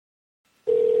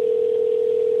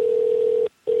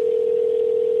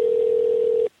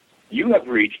You have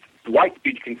reached Dwight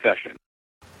Beach Concession.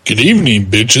 Good evening,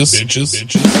 bitches. Hey,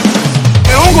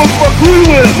 I'm gonna fuck who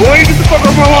you is, boy. Get the fuck out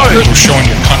of my life. You're showing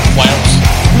your cunt flaps.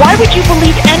 Why would you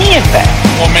believe any of this?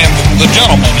 Well, ma'am, the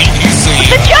gentleman, he's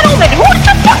the... The gentleman? Who's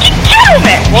the fucking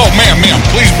gentleman? Well, ma'am,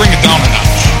 please bring it down a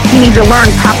notch. You need to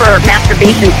learn proper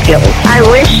masturbation skills. I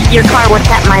wish your car was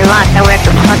at my lot. I would have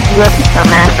to fuck you up so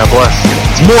much. God bless you.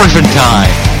 It's morphin' time.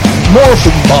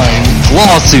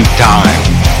 Lawsuit time.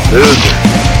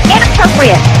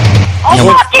 Inappropriate.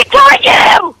 I'll fucking kill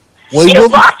you! You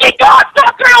fucking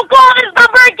cocksucker! I'll call this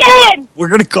number again! We're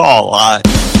gonna call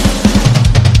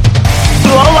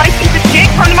Low-life piece of shit,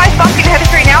 come to my fucking head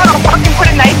right now and I'll fucking put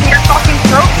a knife in your fucking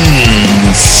throat.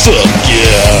 Fuck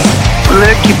yeah.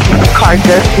 Look, you piece of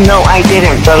carcass. No, I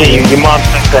didn't. Your mom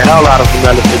sent the hell out of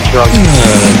an elephant trunk.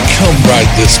 Come ride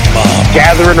this mom.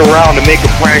 Gathering around to make a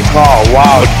prank call.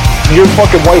 Wow. Your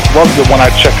fucking wife loves it when I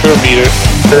check her meter.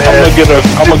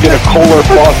 I'm gonna get a Kohler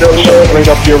faucet shoved right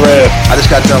up your ass. I just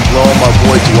got done blowing my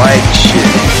boy Dwight and shit.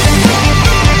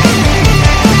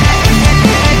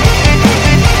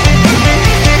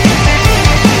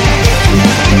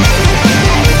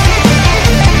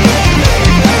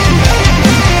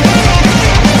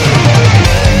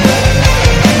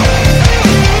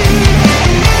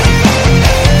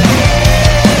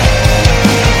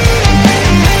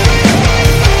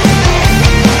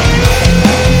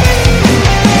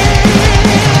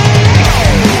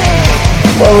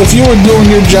 Well, if you were doing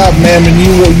your job, ma'am, and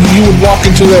you would walk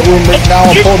into that room right now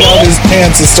and pull down his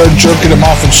pants and start jerking him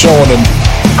off and showing him.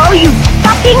 Oh, you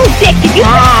fucking dick! Did you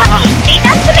fucking say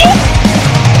that to me?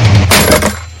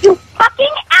 You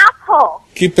fucking asshole!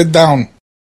 Keep it down.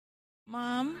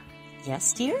 Mom?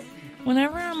 Yes, dear?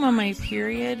 Whenever I'm on my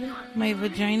period, my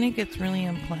vagina gets really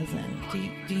unpleasant.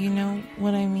 Do you know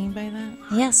what I mean by that?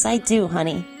 Yes, I do,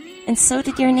 honey. And so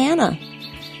did your Nana.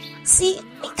 See,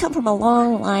 we come from a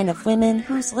long line of women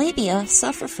whose labia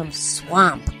suffer from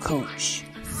swamp cooch.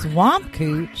 Swamp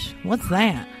cooch? What's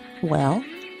that? Well,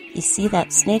 you see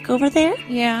that snake over there?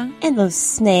 Yeah. And those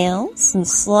snails and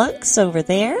slugs over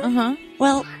there? Uh-huh.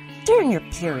 Well, during your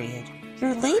period,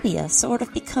 your labia sort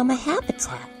of become a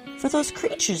habitat for those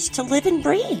creatures to live and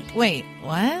breed. Wait,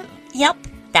 what? Yep,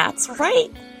 that's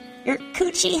right. Your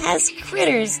coochie has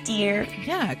critters, dear.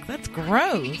 Yuck, that's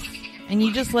gross. And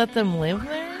you just let them live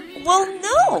there? Well,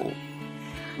 no.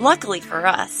 Luckily for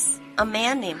us, a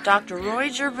man named Dr. Roy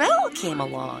Gervell came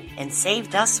along and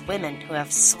saved us women who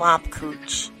have swamp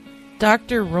cooch.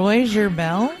 Dr. Roy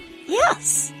Gervell?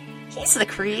 Yes. He's the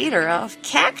creator of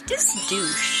Cactus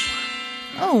Douche.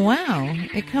 Oh, wow.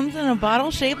 It comes in a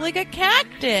bottle shaped like a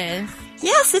cactus.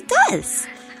 Yes, it does.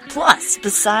 Plus,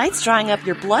 besides drying up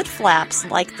your blood flaps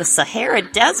like the Sahara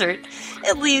Desert,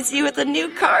 it leaves you with a new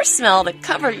car smell to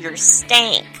cover your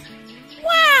stank.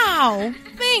 Wow!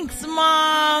 Thanks,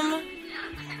 Mom!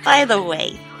 By the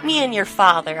way, me and your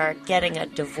father are getting a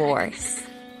divorce.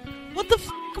 What the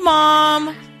f***,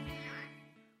 Mom?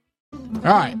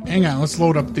 Alright, hang on. Let's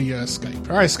load up the Skype.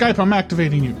 Alright, Skype, I'm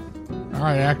activating you.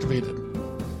 Alright, activated.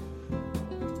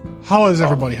 How is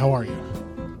everybody? How are you?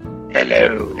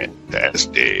 Hello.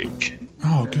 Fantastic.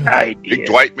 Oh, good. Big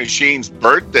Dwight Machine's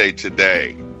birthday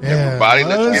today. Yeah. Everybody,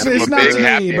 let's give him a big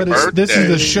happy birthday. This is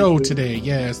the show today.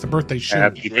 Yeah, it's the birthday show.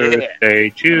 Happy birthday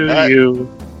to you.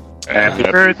 Happy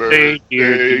birthday,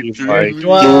 dear Dwight.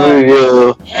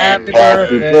 Happy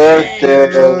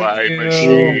birthday, Dwight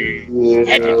Machine.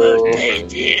 Happy birthday,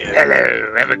 dear.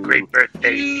 Hello, have a great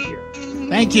birthday, dear.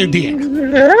 Thank you, dear.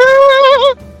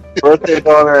 Birthday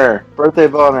boner.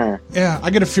 Yeah, I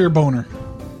get a fear boner.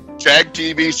 Shag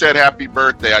TV said happy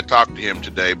birthday. I talked to him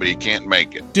today, but he can't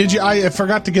make it. Did you? I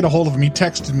forgot to get a hold of him. He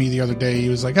texted me the other day. He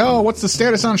was like, "Oh, what's the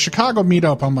status on Chicago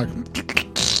meetup?" I'm like,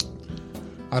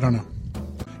 I don't know.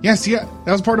 Yes, yeah,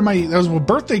 that was part of that was a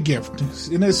birthday gift.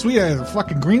 In this sweet, a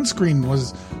fucking green screen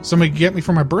was somebody get me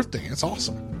for my birthday. It's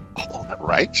awesome. Oh,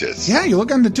 righteous. Yeah, you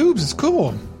look on the tubes. It's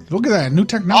cool. Look at that new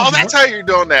technology. Oh, that's how you're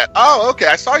doing that. Oh, okay.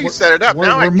 I saw you set it up.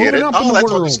 Now I get it. Oh,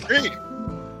 that's on the screen.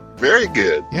 Very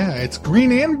good. Yeah, it's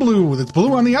green and blue. It's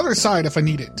blue on the other side if I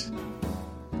need it.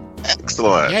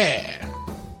 Excellent. Yeah.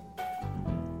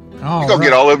 You're going to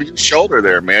get all over your shoulder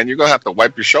there, man. You're going to have to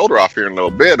wipe your shoulder off here in a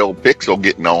little bit. Old Pixel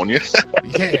getting on you.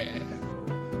 Yeah.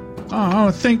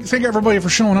 Oh, thank everybody for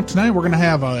showing up tonight. We're going to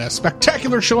have a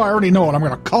spectacular show. I already know what I'm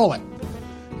going to call it.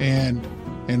 And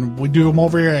we do them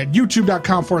over here at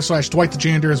youtube.com/Dwight the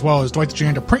Janitor, as well as Dwight the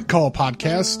Janitor Prank Call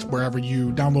Podcast, wherever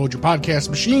you download your podcast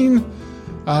machine.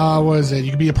 You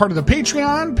can be a part of the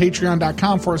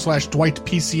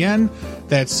patreon.com/DwightPCN,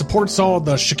 that supports all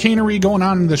the chicanery going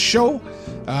on in the show.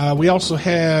 We also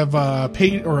have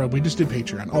we just did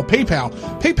Patreon. Oh, PayPal.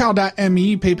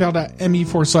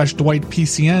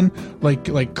 PayPal.me/DwightPCN,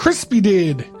 like Crispy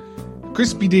did.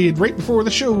 Crispy did right before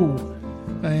the show.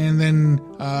 And then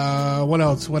what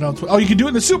else? Oh, you can do it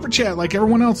in the super chat like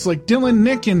everyone else, like Dylan,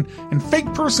 Nick, and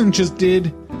Fake Person just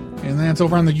did. And that's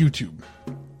over on the YouTube.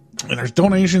 And there's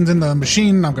donations in the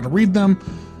machine. I'm going to read them.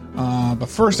 But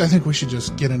first, I think we should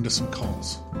just get into some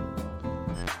calls.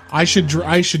 I should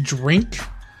drink.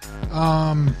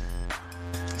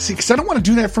 See, because I don't want to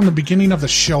do that from the beginning of the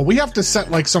show. We have to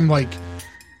set like some like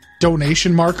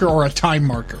donation marker or a time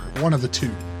marker, one of the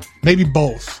two, maybe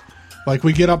both. Like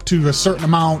we get up to a certain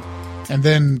amount, and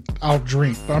then I'll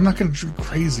drink. But I'm not going to drink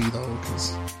crazy though,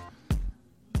 because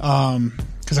I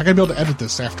got to be able to edit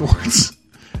this afterwards.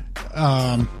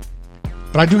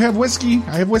 But I do have whiskey.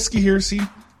 I have whiskey here. See,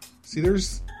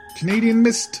 there's Canadian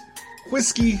Mist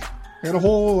whiskey. I got a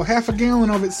whole half a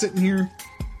gallon of it sitting here.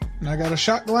 And I got a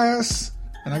shot glass.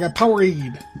 And I got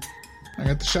Powerade. I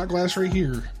got the shot glass right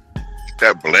here.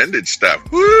 That blended stuff.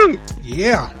 Woo!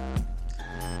 Yeah.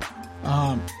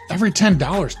 Every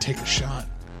 $10, take a shot.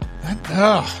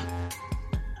 That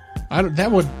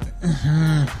would.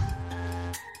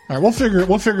 All right, we'll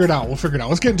figure it out.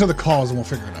 Let's get into the calls and we'll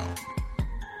figure it out.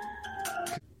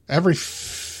 Every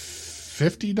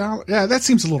 $50? Yeah, that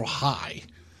seems a little high.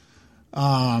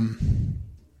 I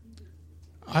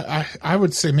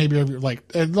would say maybe like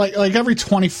every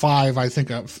 25. I think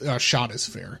a shot is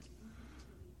fair.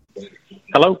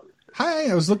 Hello. Hi,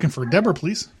 I was looking for Deborah,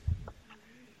 please.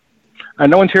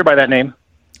 No one's here by that name.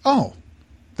 Oh,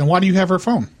 then why do you have her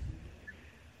phone?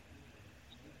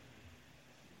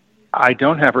 I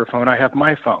don't have her phone. I have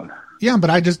my phone. Yeah,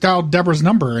 but I just dialed Deborah's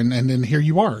number, and then here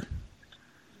you are.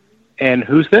 And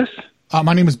who's this?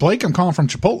 My name is Blake. I'm calling from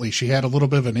Chipotle. She had a little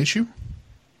bit of an issue.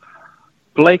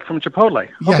 Blake from Chipotle.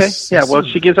 Yes, okay. Yeah, yes, well, sir.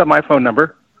 she gives up my phone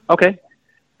number. Okay.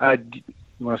 You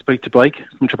want to speak to Blake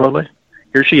from Chipotle?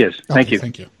 Here she is. Thank you.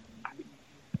 Thank you.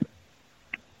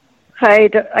 Hi,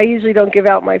 I usually don't give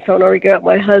out my phone or give out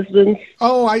my husband's.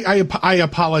 Oh, I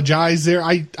apologize there.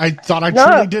 I thought I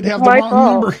truly did have the wrong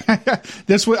number. I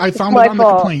found it on the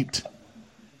complaint.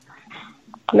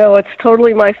 No, it's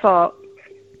totally my fault.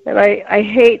 And I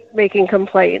hate making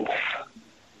complaints.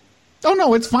 Oh,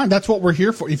 no, it's fine. That's what we're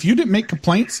here for. If you didn't make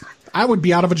complaints, I would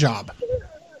be out of a job.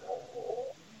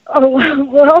 Oh,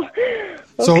 well,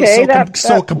 okay.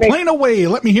 So complain away.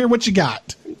 Let me hear what you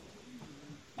got.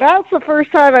 That's the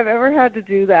first time I've ever had to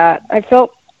do that.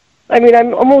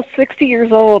 I'm almost 60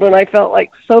 years old, and I felt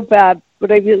like so bad,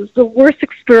 but it was the worst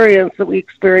experience that we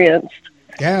experienced.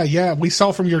 Yeah. We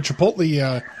saw from your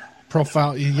Chipotle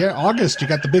profile. Yeah, August. You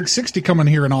got the big 60 coming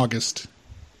here in August.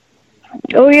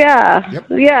 Oh, yeah. Yep.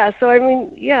 Yeah,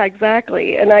 so yeah,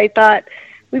 exactly. And I thought,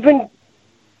 we've been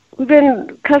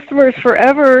customers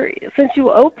forever since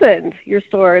you opened your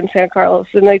store in San Carlos,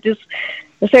 and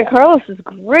San Carlos is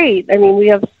great. I mean, we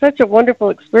have such a wonderful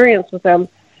experience with them.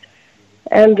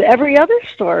 And every other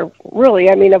store, really.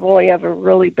 I mean, I've only ever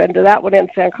really been to that one in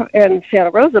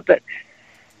Santa Rosa, but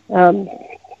the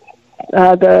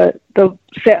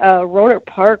Rohnert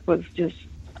Park was just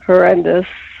horrendous.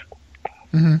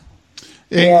 Mm-hmm.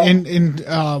 Yeah. And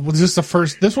was this the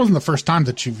first? This wasn't the first time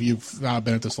that you've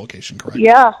been at this location, correct?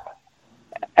 Yeah,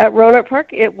 at Rohnert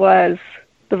Park, it was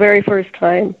the very first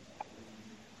time.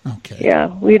 Okay. Yeah,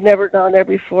 we'd never gone there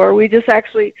before. We just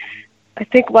actually, I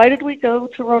think, why did we go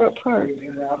to Rohnert Park?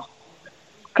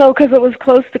 Oh, because it was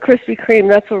close to Krispy Kreme.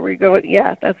 That's where we go.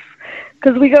 Yeah, that's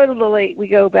because we go to the lake. We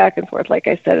go back and forth, like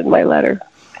I said in my letter.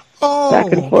 Oh,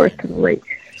 back and forth to the lake.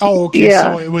 Oh, okay. Yeah.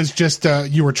 So it was just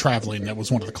you were traveling. That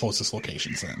was one of the closest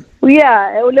locations then. Well,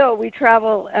 yeah. Oh, no, we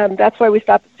travel. That's why we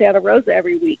stop at Santa Rosa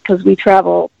every week, because we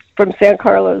travel from San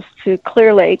Carlos to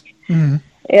Clear Lake, mm-hmm.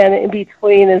 and in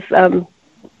between is,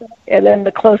 and then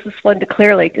the closest one to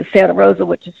Clear Lake is Santa Rosa,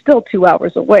 which is still 2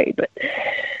 hours away. But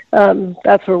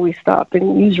that's where we stop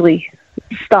and usually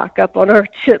stock up on our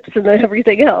chips and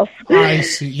everything else. I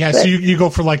see. Yeah, so you go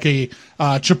for like a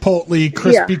Chipotle,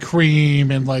 Krispy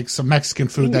Kreme, and like some Mexican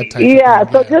food, that type of thing. Yeah,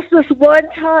 so just this one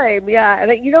time, yeah.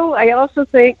 And, I also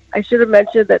think I should have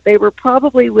mentioned that they were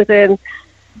probably within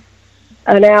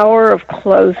an hour of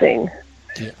closing.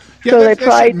 Yeah. So they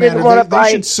probably didn't want to buy.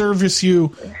 They should service you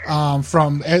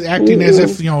from acting as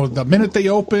if, the minute they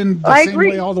open, the same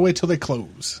way all the way till they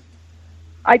close.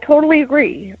 I totally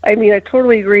agree. I mean, I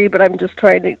totally agree, but I'm just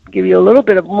trying to give you a little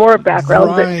bit of more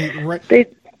background.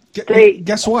 Right.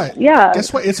 Guess what? Yeah.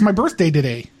 Guess what? It's my birthday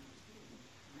today.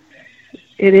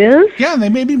 It is? Yeah, they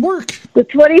made me work. The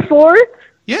 24th?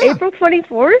 Yeah. April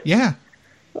 24th? Yeah.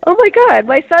 Oh, my God.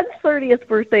 My son's 30th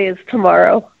birthday is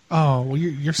tomorrow. Oh, well,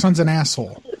 your son's an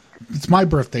asshole. It's my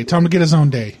birthday. Tell him to get his own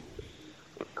day.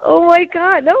 Oh, my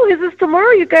God. No, his is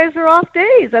tomorrow. You guys are off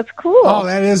days. That's cool. Oh,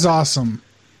 that is awesome.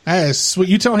 That is sweet.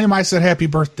 You tell him I said happy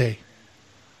birthday.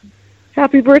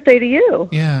 Happy birthday to you.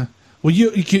 Yeah. Will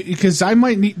you, because I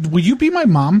might need, will you be my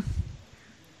mom?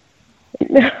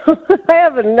 I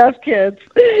have enough kids.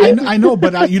 I know,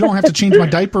 but you don't have to change my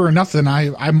diaper or nothing.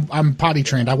 I'm potty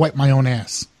trained. I wipe my own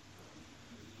ass.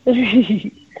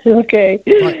 Okay.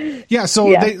 But, yeah.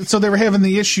 So they were having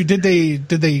the issue. Did they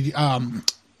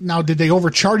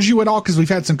overcharge you at all? Because we've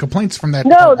had some complaints from that.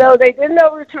 No, they didn't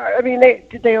overcharge. I mean,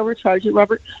 did they overcharge you,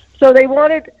 Robert? So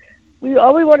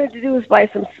all we wanted to do was buy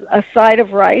a side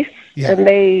of rice, and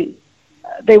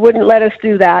they wouldn't let us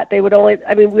do that. They would only,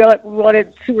 I mean, we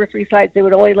wanted 2 or 3 sides. They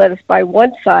would only let us buy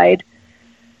one side,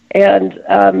 and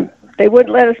they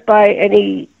wouldn't let us buy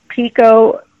any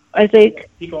pico, I think.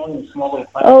 Pico in the small little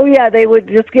Oh, yeah, they would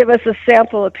just give us a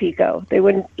sample of pico. They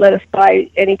wouldn't let us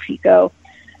buy any pico.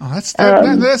 Oh, that's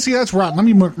rotten. Let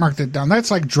me mark that down.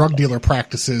 That's like drug dealer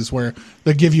practices where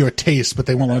they give you a taste, but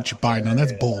they won't let you buy none.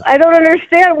 That's bull. I don't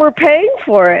understand. We're paying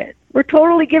for it. We're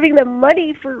totally giving them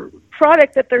money for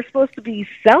product that they're supposed to be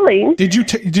selling. Did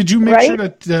you make sure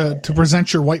to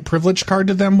present your white privilege card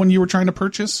to them when you were trying to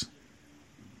purchase?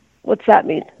 What's that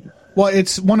mean? Well,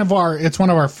 it's one of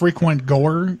our frequent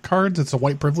goer cards. It's a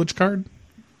white privilege card.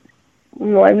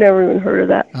 No, I've never even heard of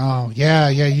that. Oh yeah,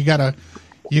 you gotta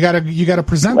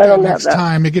present that next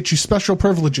time. It gets you special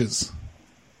privileges.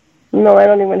 No, I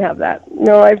don't even have that.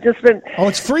 No, I've just been. Oh,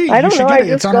 it's free. I don't you should know. get it.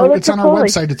 It's on our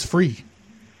website. It's free.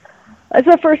 That's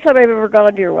the first time I've ever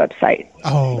gone to your website.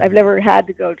 Oh. I've never had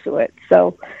to go to it.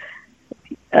 So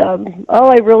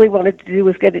all I really wanted to do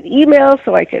was get an email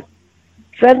so I could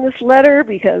send this letter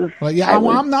because. Well, yeah,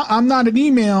 I'm not an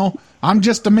email. I'm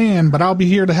just a man, but I'm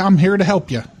here to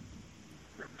help you.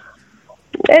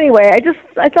 Anyway,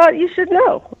 I thought you should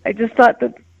know. I just thought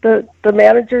that the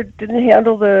manager didn't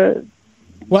handle the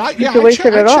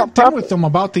situation at all. I checked in with them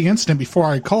about the incident before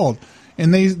I called,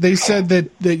 and they said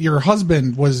that your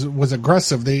husband was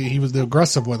aggressive. He was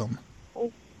aggressive with them.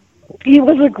 He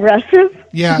was aggressive?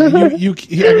 Yeah,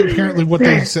 apparently what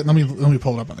they said. Let me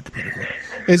pull it up on the computer here.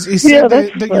 He said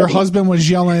that your husband was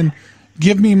yelling,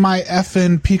 "Give me my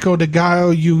effing pico de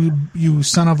gallo, you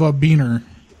son of a beaner."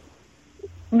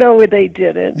 No, they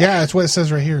didn't. Yeah, that's what it says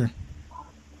right here.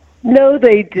 No,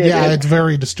 they didn't. Yeah, it's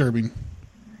very disturbing.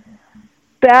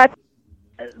 That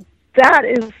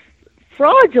is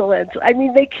fraudulent. I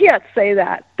mean, they can't say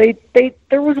that.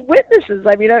 There was witnesses.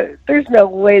 I mean, there's no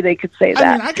way they could say that.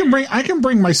 I mean, I can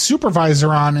bring my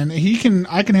supervisor on, and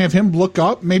I can have him look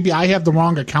up. Maybe I have the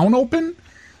wrong account open.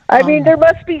 I mean, there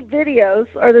must be videos.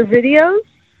 Are there videos?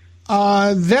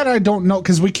 That I don't know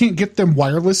because we can't get them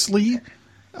wirelessly.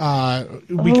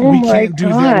 We can't do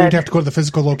that. We'd have to go to the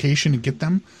physical location and get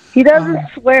them. He doesn't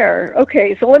swear.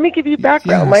 Okay, so let me give you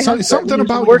background. Yeah, something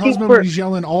about your husband was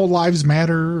yelling "All lives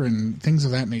matter" and things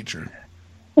of that nature.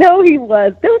 No, he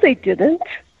was. No, they didn't.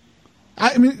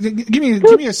 I mean, give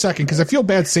me a second because I feel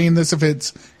bad saying this if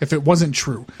it wasn't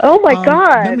true. Oh my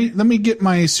God! Let me get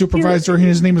my supervisor.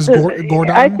 His name is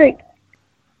Gordon. I think.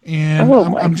 And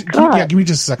give me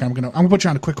just a second. I'm gonna put you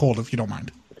on a quick hold if you don't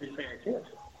mind.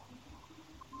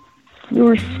 You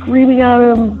were screaming at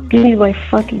him, "Give me my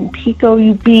fucking pico,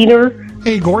 you beater!"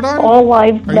 Hey, Gordon. All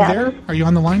lives matter. Are you there? Are you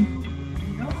on the line?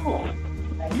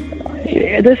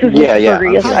 Yeah, this is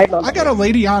serious. I got a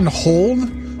lady on hold.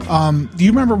 Do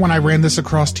you remember when I ran this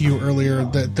across to you earlier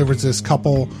that there was this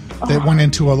couple that went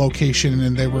into a location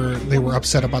and they were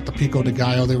upset about the pico de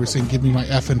gallo? They were saying, "Give me my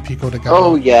effing pico de gallo."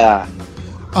 Oh yeah.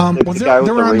 They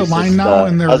were on the line now,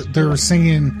 and they're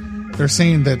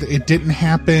saying that it didn't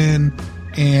happen.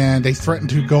 And they threatened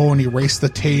to go and erase the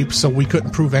tapes, so we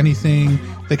couldn't prove anything.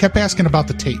 They kept asking about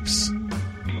the tapes.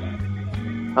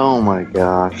 Oh my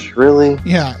gosh, really?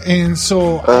 Yeah, and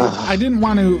so I didn't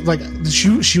want to,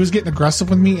 she was getting aggressive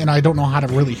with me, and I don't know how to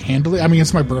really handle it. I mean,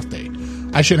 it's my birthday.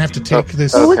 I shouldn't have to take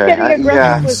this. I was getting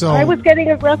aggressive. I was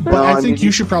getting aggressive. But I think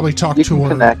you should probably talk to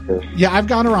her. Yeah, I've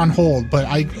got her on hold, but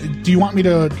do you want me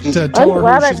to tell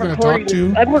her who she's going to talk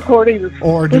to? I'm recording this.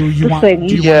 Or do you want?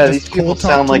 These people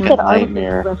sound like a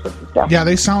nightmare. Yeah,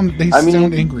 they sound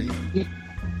angry.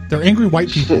 They're angry white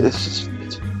people.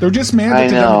 They're just mad that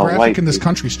the demographic in this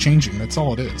country is changing. That's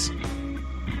all it is.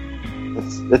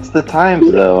 It's the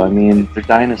times, though. I mean, they're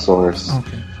dinosaurs.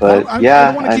 Okay. But I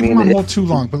don't want to keep them on hold too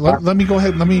long, but let me go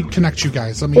ahead and let me connect you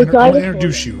guys. Let me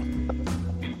introduce you.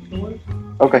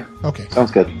 Okay. Sounds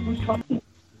good.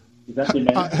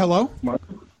 Hello?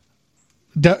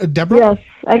 Deborah? Yes,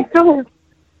 I'm still here.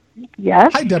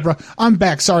 Yes. Hi, Deborah. I'm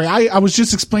back. Sorry, I was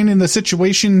just explaining the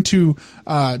situation to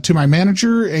my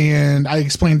manager, and I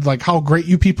explained like how great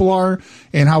you people are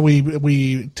and how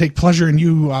we take pleasure in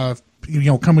you.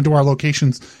 Coming to our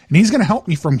locations, and he's going to help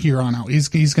me from here on out. He's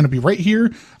going to be right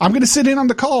here. I'm going to sit in on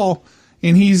the call,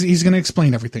 and he's going to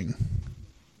explain everything.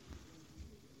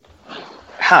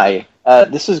 Hi,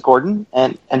 this is Gordon,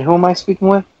 and who am I speaking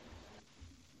with?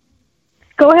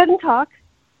 Go ahead and talk.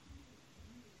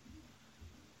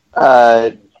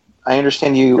 I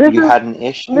understand you had an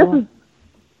issue.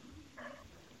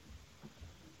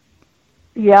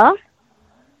 Yeah.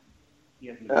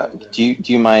 Do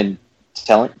you mind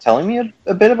telling me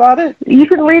a bit about it? You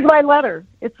can read my letter.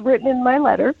 It's written in my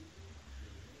letter.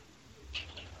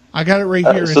 I got it right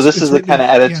here. So this is the kind of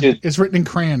attitude. It's written in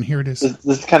crayon. Here it is. This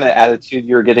is the kind of attitude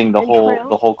you're getting the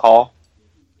whole call.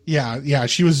 Yeah.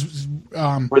 She was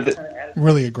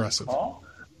really aggressive.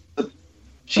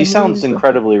 She sounds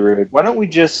incredibly rude. Why don't we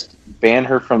just ban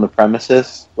her from the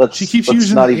premises? She keeps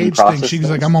using the age thing. She's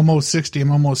like, I'm almost 60,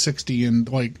 and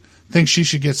like thinks she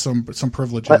should get some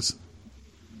privileges.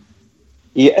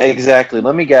 Yeah, exactly.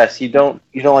 Let me guess. You don't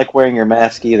like wearing your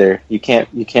mask either. You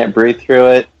can't breathe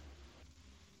through it.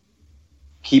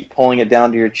 Keep pulling it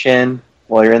down to your chin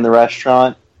while you're in the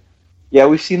restaurant. Yeah,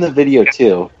 we've seen the video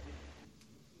too.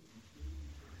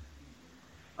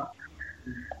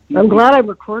 I'm glad I'm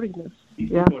recording this.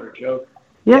 Yeah.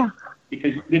 Yeah.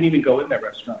 Because you didn't even go in that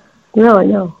restaurant. No, I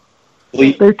know.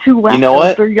 They're too wet. You know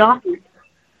what? They're yucky.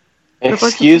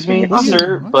 Excuse me,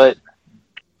 sir, but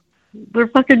they're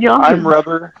fucking yucky. I'm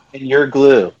rubber and you're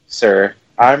glue, sir.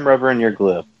 I'm rubber and you're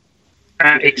glue.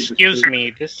 Excuse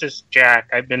me, this is Jack.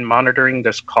 I've been monitoring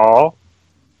this call.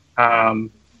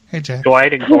 Hey, Jack.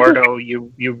 Dwight and Gordo,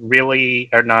 you really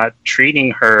are not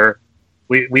treating her.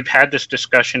 We've had this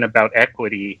discussion about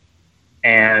equity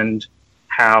and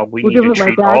how we need to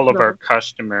treat all of our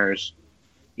customers,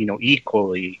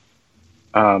 equally.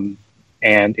 And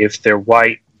if they're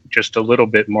white, just a little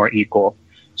bit more equal.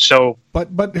 So,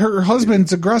 but her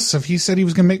husband's aggressive. He said he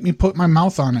was going to make me put my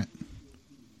mouth on it.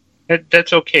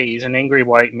 That's okay. He's an angry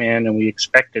white man, and we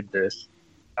expected this.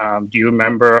 Do you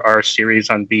remember our series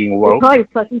on being woke? They probably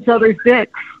suck each other's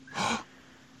dicks.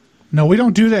 No, we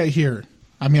don't do that here.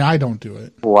 I mean, I don't do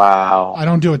it. Wow. I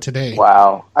don't do it today.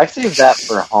 Wow. I saved that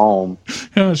for home.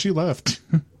 Yeah, she left.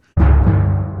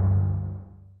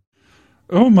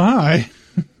 Oh, my.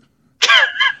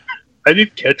 I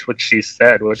didn't catch what she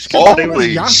said. What she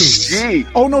Holy shit.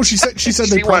 Oh, no, she said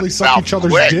they probably suck each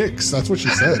other's dicks. That's what she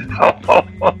said.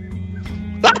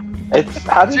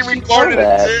 How did she record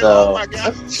that, though? Oh my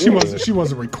God. She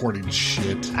wasn't recording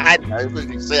shit. I know what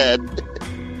he said.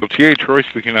 So TA Troy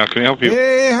speaking now. Can I help you?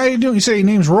 Hey, how you doing? You say your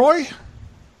name's Roy?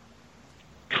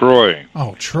 Troy.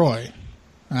 Oh, Troy.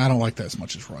 I don't like that as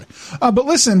much as Roy. But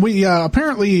listen, we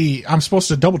apparently I'm supposed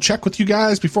to double check with you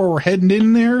guys before we're heading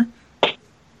in there.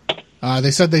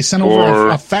 They said they sent over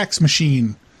a fax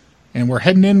machine, and we're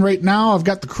heading in right now. I've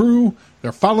got the crew.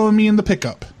 They're following me in the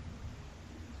pickup.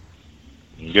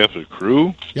 You got the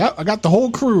crew? Yep, I got the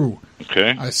whole crew.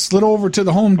 Okay. I slid over to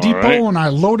the Home Depot, and I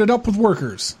loaded up with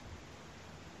workers.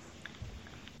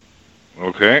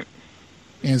 Okay.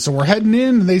 And so we're heading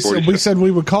in. And we said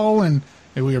we would call, and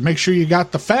we would make sure you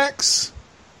got the fax,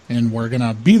 and we're going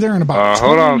to be there in about 20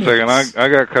 hold on minutes. a second. I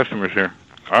got customers here.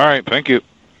 All right, thank you.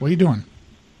 What are you doing?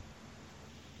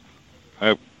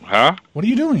 What are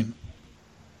you doing?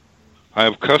 I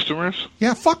have customers?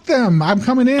 Yeah, fuck them. I'm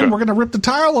coming in. We're going to rip the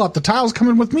tile up. The tile's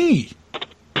coming with me.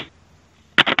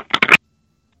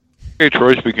 Hey,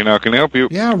 Troy speaking now. Can I help you?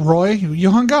 Yeah, Roy, you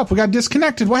hung up. We got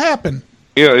disconnected. What happened?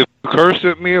 Yeah, if you curse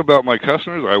at me about my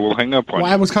customers, I will hang up on you.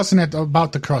 Well, I was cussing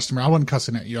about the customer. I wasn't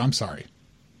cussing at you. I'm sorry.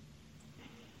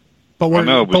 But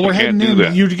we're heading in.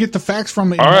 That. You get the fax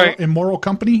from Immoral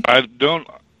Company? I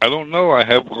don't know. I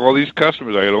have all these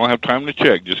customers. I don't have time to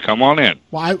check. Just come on in.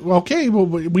 Well,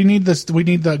 we need this. We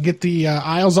need to get the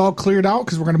aisles all cleared out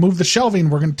because we're going to move the shelving.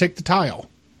 We're going to take the tile.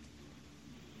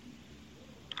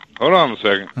 Hold on a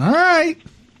second. All right.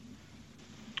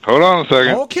 Hold on a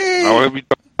second. Okay. I'll have you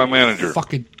talk to my manager.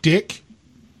 Fucking dick.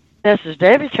 This is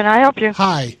David. Can I help you?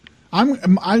 Hi.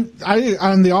 I'm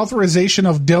on the authorization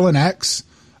of Dylan X.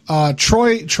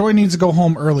 Troy needs to go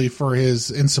home early for his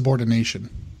insubordination.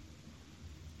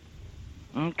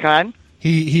 Okay.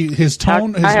 His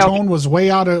tone was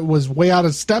way out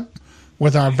of step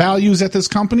with our values at this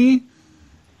company,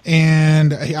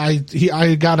 and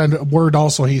I got a word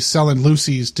also. He's selling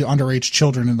Lucy's to underage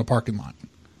children in the parking lot.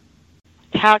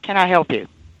 How can I help you?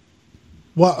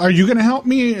 Well, are you going to help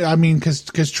me? I mean,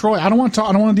 because Troy, I don't want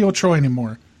to deal with Troy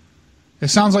anymore. It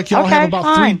sounds like y'all have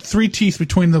about three teeth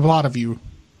between the lot of you.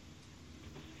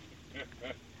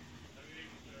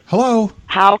 Hello?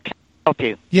 How can I help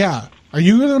you? Yeah. Are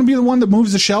you going to be the one that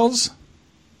moves the shelves?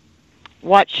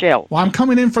 What shelf? Well, I'm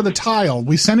coming in for the tile.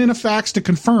 We sent in a fax to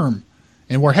confirm.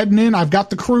 And we're heading in. I've got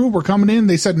the crew. We're coming in.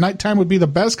 They said nighttime would be the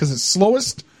best because it's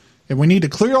slowest. And we need to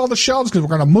clear all the shelves because we're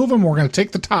going to move them. We're going to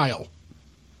take the tile.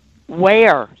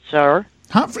 Where, sir?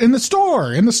 In the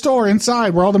store,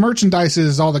 inside, where all the merchandise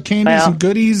is, all the candies and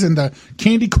goodies and the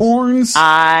candy corns.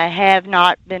 I have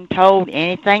not been told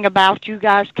anything about you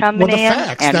guys coming the in.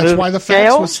 Fax. And That's why the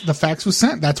shelves. fax was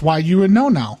sent. That's why you would know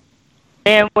now.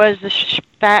 When was the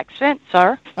fax sent,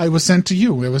 sir? It was sent to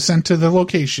you. It was sent to the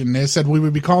location. They said we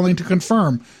would be calling to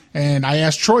confirm. And I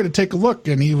asked Troy to take a look,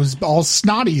 and he was all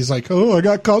snotty. He's like, "Oh, I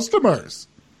got customers."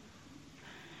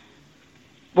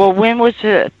 Well, when was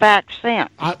the fax sent?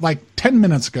 Like 10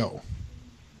 minutes ago.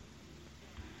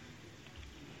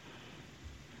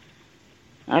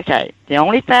 Okay. The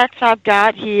only fax I've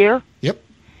got here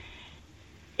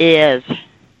is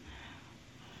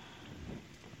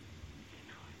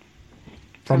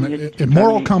from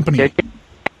Immoral Company.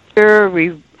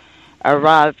 We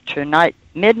arrived tonight,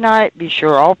 midnight. Be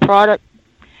sure all product.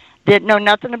 Didn't know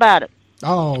nothing about it.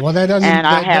 Oh, well, that doesn't mean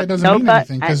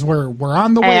anything because we're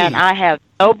on the way. And I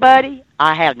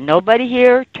have nobody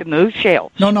here to move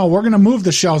shelves. No, we're going to move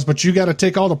the shelves, but you got to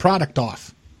take all the product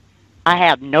off. I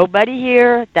have nobody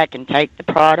here that can take the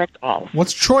product off.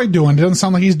 What's Troy doing? It doesn't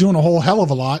sound like he's doing a whole hell of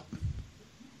a lot.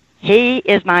 He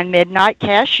is my midnight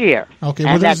cashier. Okay,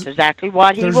 and that's exactly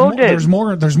what he will do. There's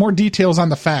more details on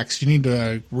the fax. You need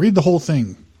to read the whole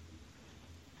thing.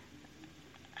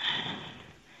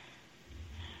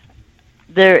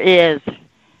 There is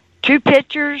 2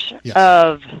 pictures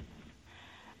of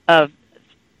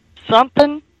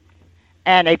something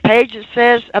and a page that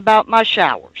says about my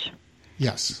showers.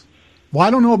 Yes. Well,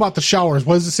 I don't know about the showers.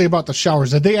 What does it say about the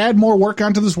showers? Did they add more work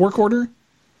onto this work order?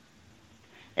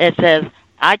 It says,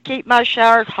 I keep my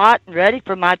showers hot and ready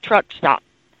for my truck stop.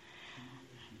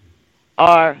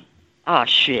 Or, oh,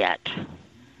 shit.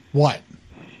 What?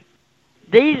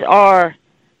 This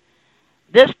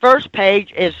first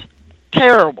page is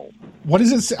terrible. What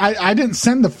does it say? I didn't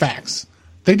send the fax.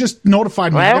 They just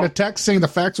notified me. I got a text saying the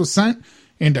fax was sent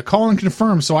and to call and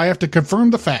confirm, so I have to confirm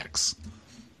the fax.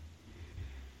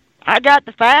 I got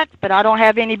the fax, but I don't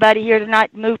have anybody here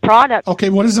tonight to move product. Okay,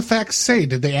 what does the fax say?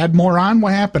 Did they add more on?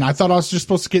 What happened? I thought I was just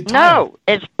supposed to get tile. No,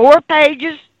 it's 4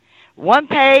 pages. 1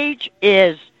 page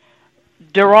is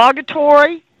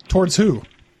derogatory. Towards who?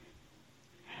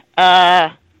 2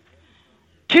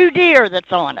 deer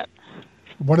that's on it.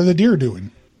 What are the deer doing?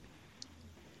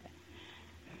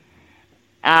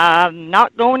 I'm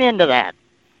not going into that.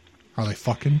 Are they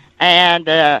fucking? And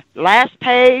last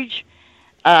page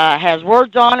has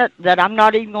words on it that I'm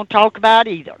not even going to talk about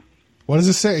either. What does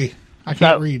it say? I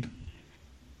can't read.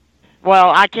 Well,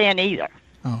 I can't either.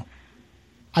 Oh.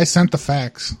 I sent the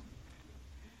fax.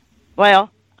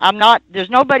 Well, there's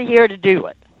nobody here to do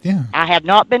it. Yeah. I have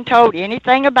not been told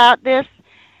anything about this.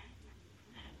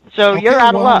 So you're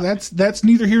out of luck. That's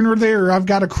neither here nor there. I've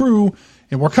got a crew,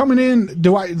 and we're coming in.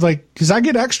 Because I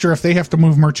get extra if they have to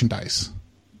move merchandise.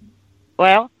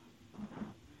 Well,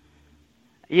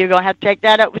 you're going to have to take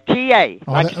that up with TA.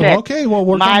 Okay, well,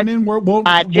 we're coming in.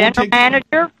 My general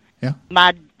manager,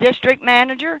 my district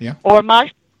manager, or my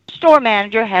store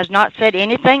manager has not said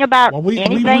anything about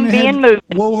anything being moved.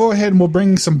 We'll go ahead and we'll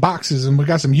bring some boxes, and we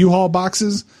got some U-Haul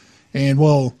boxes, and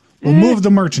we'll move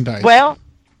the merchandise. Well,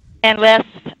 unless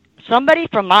somebody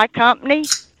from my company,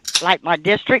 like my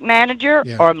district manager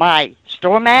or my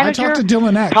store manager, I talked to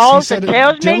Dylan X. calls and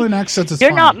tells me Dylan X says it's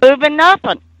you're fine. not moving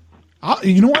nothing.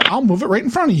 You know what? I'll move it right in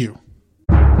front of you.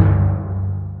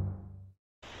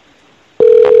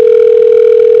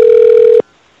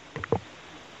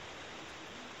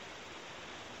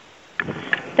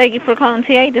 Thank you for calling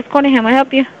TA. This is Courtney. How may I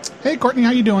help you? Hey, Courtney.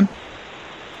 How you doing?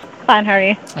 Fine. How are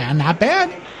you? Not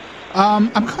bad.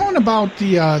 I'm calling about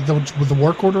the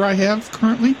work order I have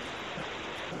currently.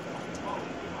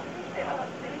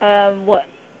 What?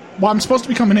 Well, I'm supposed to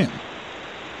be coming in.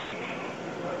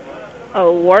 A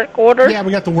work order? Yeah,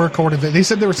 we got the work order. They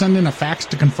said they were sending a fax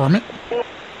to confirm it.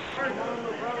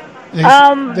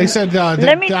 They said I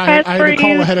had to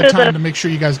call ahead of time to make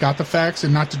sure you guys got the fax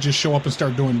and not to just show up and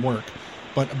start doing work.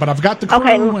 But I've got the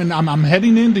crew and I'm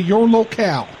heading into your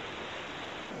locale.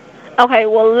 Okay,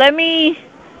 well let me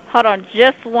hold on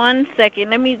just 1 second.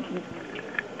 Let me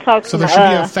talk to So there should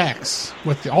be a fax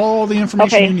with all the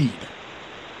information you need.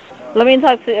 Let me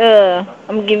talk to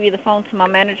I'm gonna give you the phone to my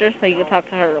manager so you can talk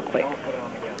to her real quick.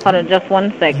 Hold on just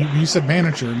 1 second. You said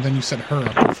manager and then you said her.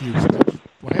 I'm confused.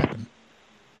 What happened?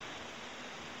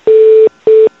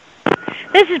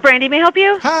 This is Brandy. May I help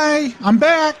you? Hi, I'm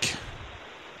back.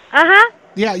 Uh-huh.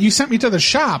 Yeah, you sent me to the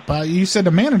shop. You said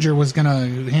the manager was going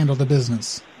to handle the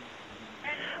business.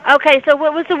 Okay, so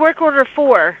what was the work order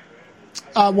for?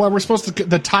 Well, we're supposed to...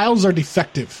 The tiles are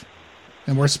defective.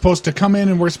 And we're supposed to come in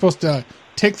and we're supposed to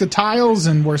take the tiles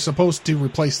and we're supposed to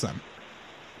replace them.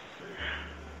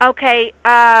 Okay,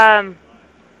 the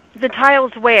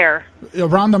tiles where?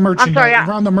 Around the merchandise, I'm sorry,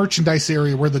 around the merchandise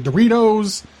area where the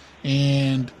Doritos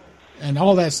and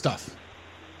all that stuff.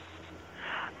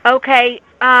 Okay,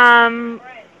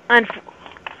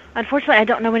 unfortunately, I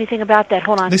don't know anything about that.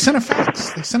 Hold on. They sent a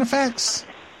fax.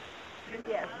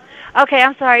 Okay,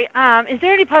 I'm sorry. Is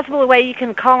there any possible way you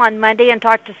can call on Monday and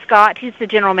talk to Scott? He's the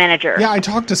general manager. Yeah, I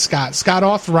talked to Scott. Scott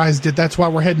authorized it. That's why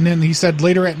we're heading in. He said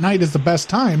later at night is the best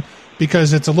time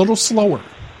because it's a little slower.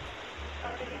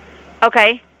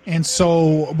 Okay. And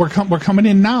so we're coming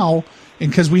in now,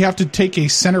 and because we have to take a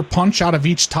center punch out of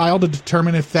each tile to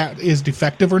determine if that is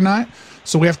defective or not.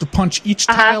 So we have to punch each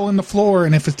tile in the floor,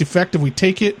 and if it's defective, we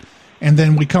take it, and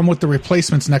then we come with the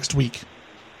replacements next week.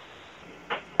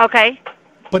 Okay.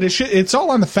 But it's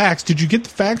all on the fax. Did you get the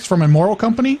fax from Immoral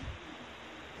Company?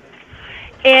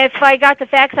 If I got the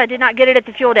fax, I did not get it at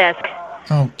the fuel desk.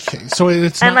 Okay, so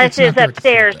it's not... Unless it's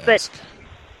upstairs, but...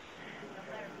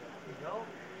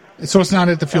 So it's not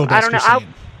at the fuel desk, I don't know.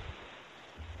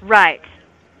 Right.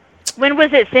 When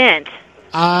was it sent?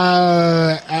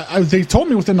 They told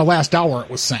me within the last hour it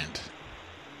was sent.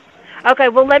 Okay,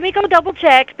 well, let me go double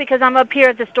check because I'm up here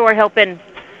at the store helping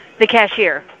the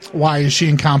cashier. Why? Is she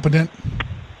incompetent?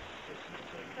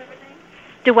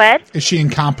 Do what? Is she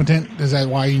incompetent? Is that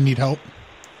why you need help?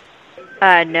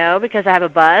 No, because I have a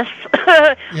bus.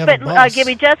 But a bus. Give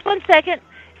me just 1 second,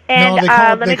 and no,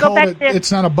 let me go back there.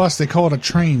 It's not a bus. They call it a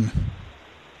train.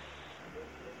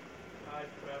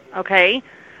 Okay.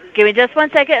 Give me just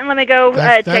 1 second, and let me go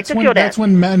check the fuel desk. That's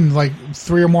when men, like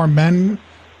 3 or more men,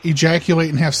 ejaculate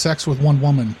and have sex with one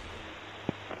woman.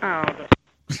 Oh.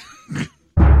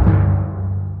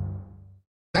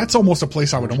 That's almost a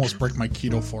place I would almost break my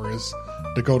keto for, is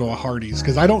to go to a Hardee's,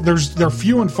 because they're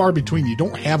few and far between. You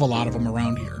don't have a lot of them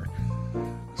around here,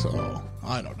 so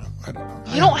I don't know.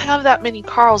 You don't have that many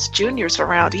Carl's Juniors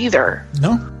around either.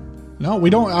 No, we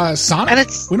don't. Sonic, and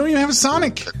we don't even have a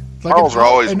Sonic. Like Carl's are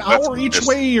always an hour each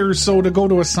way or so to go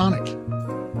to a Sonic.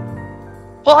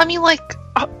 Well, I mean, like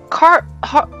Carl's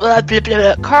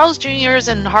Juniors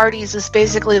and Hardee's is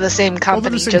basically the same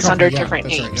company, just under different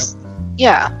names. Right,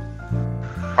 yeah.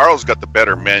 Carl's got the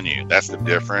better menu. That's the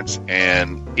difference.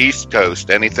 And East Coast,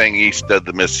 anything east of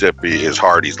the Mississippi is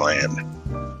Hardee's land.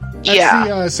 Yeah.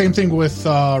 That's the same thing with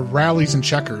Rallies and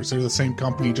Checkers. They're the same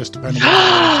company, just depending on...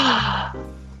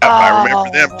 I remember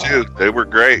them, too. They were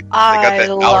great. They got that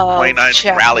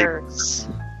 $1.29 Rally.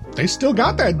 They still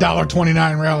got that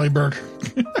 $1.29 Rally burger.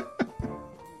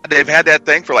 They've had that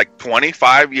thing for like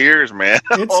 25 years, man.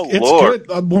 It's Lord.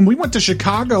 Good. When we went to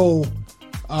Chicago...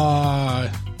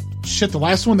 the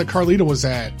last one that Carlita was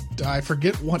at, I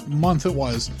forget what month it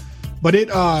was, but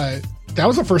that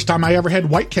was the first time I ever had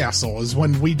White Castle, is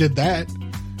when we did that.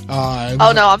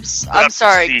 I'm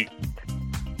sorry.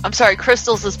 I'm sorry,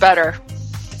 Crystal's is better.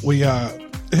 We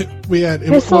had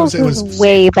Crystal's is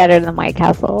way better than White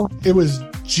Castle. It was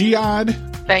Geod.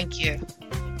 Thank you.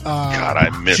 God, I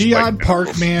miss Geod,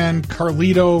 Parkman,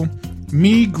 Carlito,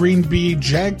 me, Green Bee,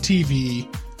 Jag TV,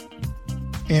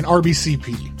 and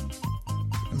RBCP.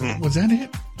 Was that it?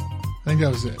 I think that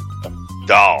was it.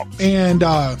 Dog. And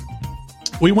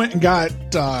we went and got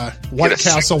White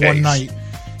Castle one night,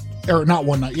 or not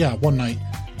one night, yeah, one night.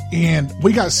 And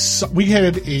we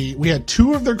had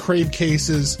 2 of their Crave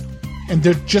cases, and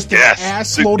they're just an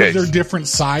ass load of their different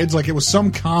sides. Like it was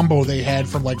some combo they had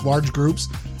for like large groups.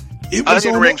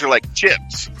 Onion rings are like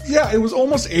chips. Yeah, it was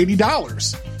almost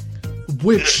 $80.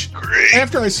 Which,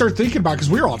 after I started thinking about it, because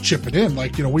we were all chipping in,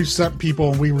 like, you know, we sent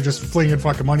people and we were just flinging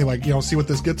fucking money, like, you know, see what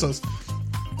this gets us.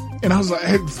 And I was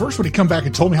like, first when he come back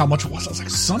and told me how much it was, I was like,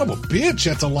 son of a bitch,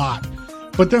 that's a lot.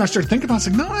 But then I started thinking about it, I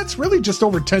was like, no, that's really just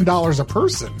over $10 a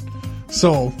person.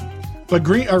 So, but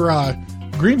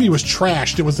Greenbee was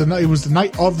trashed. It was the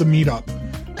night of the meetup,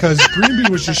 because Greenbee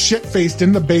was just shit-faced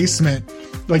in the basement,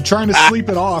 like, trying to sleep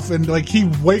it off, and, like, he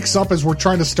wakes up as we're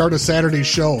trying to start a Saturday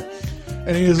show.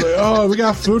 And he's like, oh, we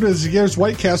got food. Here's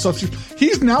White Castle.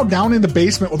 He's now down in the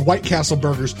basement with White Castle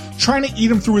burgers, trying to eat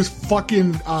them through his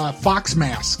fucking Fox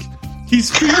mask.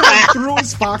 He's feeding them through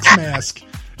his Fox mask,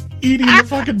 eating the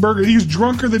fucking burger. He's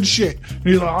drunker than shit. And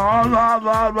he's like, oh, blah,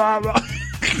 blah, blah, blah.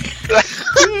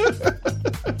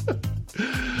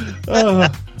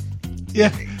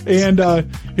 Yeah. And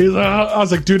he's like, I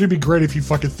was like, dude, it'd be great if you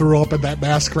fucking threw up in that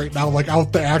mask right now, like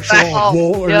out the actual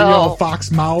wool or Fox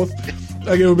mouth.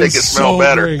 Like, it would Make it smell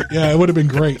better. Great. Yeah, it would have been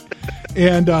great.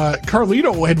 And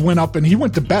Carlito had went up and he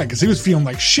went to bed because he was feeling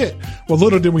like shit. Well,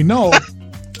 little did we know,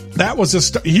 that was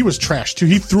he was trashed too.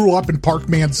 He threw up in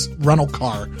Parkman's rental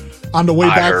car on the way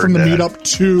back from the meetup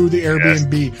to the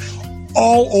Airbnb. Yes.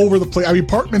 All over the place. I mean,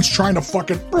 Parkman's trying to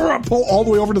fucking pull all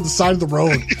the way over to the side of the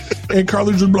road. And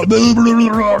Carlito's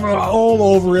just all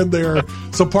over in there.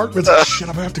 So Parkman's like, shit,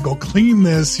 I'm going to have to go clean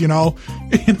this,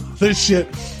 this shit.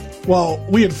 Well,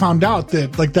 we had found out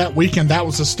that, like, that weekend, that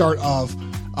was the start of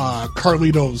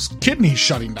Carlito's kidneys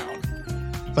shutting down.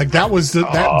 Like, that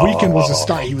weekend was the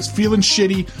start. He was feeling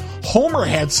shitty. Homer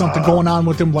had something going on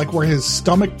with him, like, where his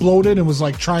stomach bloated and was,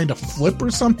 like, trying to flip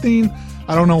or something.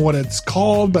 I don't know what it's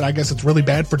called, but I guess it's really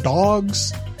bad for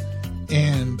dogs.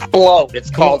 And bloat. It's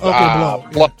called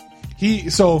bloat.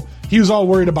 Yeah. He was all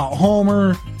worried about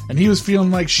Homer, and he was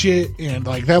feeling like shit, and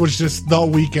like that was just the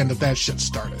weekend that shit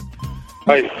started.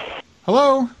 Hi.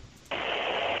 Hello.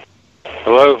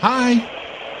 Hello. Hi.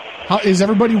 How is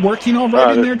everybody working all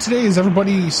right in there today? Is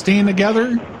everybody staying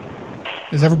together?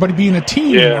 Is everybody being a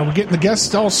team? Yeah. Are we getting the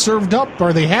guests all served up?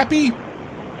 Are they happy?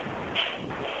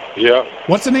 Yeah.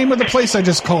 What's the name of the place I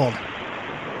just called?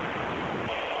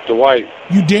 Dwight.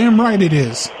 You damn right it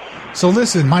is. So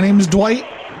listen, my name is Dwight,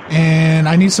 and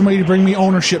I need somebody to bring me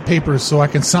ownership papers so I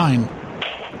can sign.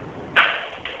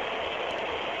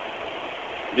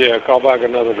 Yeah, call back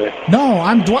another day. No,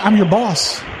 I'm I'm your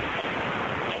boss.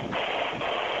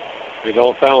 You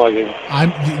don't sound like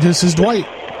it. This is Dwight,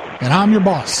 and I'm your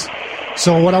boss.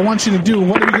 So what I want you to do,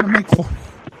 what are you going to make for?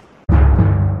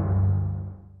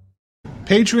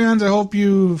 Patreons, I hope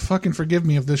you fucking forgive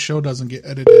me if this show doesn't get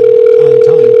edited on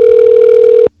time.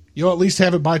 You'll at least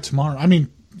have it by tomorrow. I mean,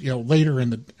 later in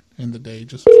the day,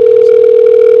 just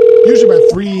usually by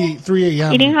 3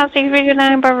 a.m. Eating House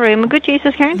 639 Barbara Ray. Good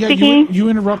Jesus, Karen speaking. You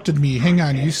interrupted me. Hang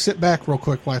on. You sit back real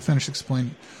quick while I finish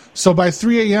explaining. So by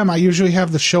 3 a.m., I usually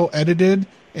have the show edited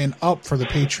and up for the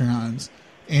Patreons.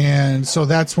 And so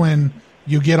that's when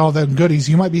you get all the goodies.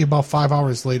 You might be about 5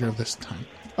 hours later this time.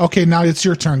 Okay, now it's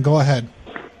your turn. Go ahead.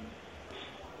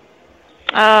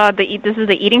 This is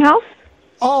the Eating House?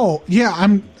 Oh, yeah,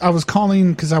 I was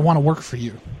calling because I want to work for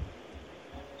you.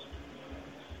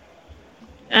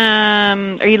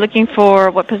 Are you looking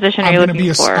for, what position are you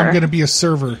looking for? I'm going to be a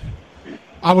server.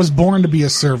 I was born to be a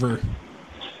server.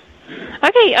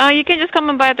 Okay, you can just come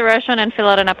and by at the restaurant and fill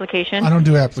out an application. I don't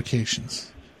do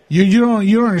applications. You don't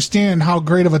understand how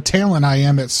great of a talent I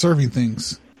am at serving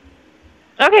things.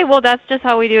 Okay, well, that's just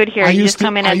how we do it here. You just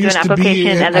come in and do an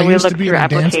application, and then we look through your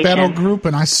application. I used to be in a dance battle group,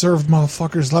 and I served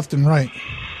motherfuckers left and right.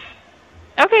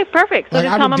 Okay, perfect. So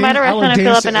just come by the restaurant and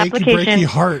fill up an application. Breaky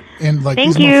heart, and like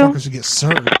Thank these you. Motherfuckers would get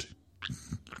served.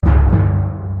 I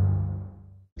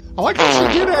like how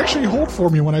she did actually hold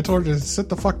for me when I told her to sit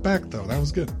the fuck back, though. That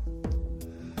was good.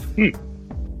 Finish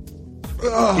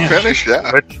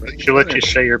that. She let you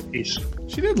say your piece.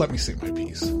 She did let me say my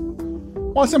piece.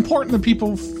 Well, it's important that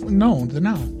people know the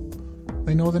now.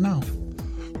 They know the now.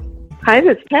 Hi,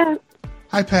 this is Pat.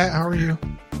 Hi, Pat. How are you?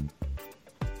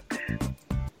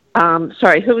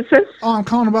 Sorry, who is this? Oh, I'm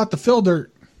calling about the fill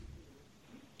dirt.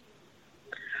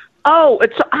 Oh,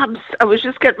 I was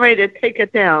just getting ready to take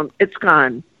it down. It's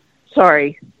gone.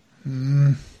 Sorry.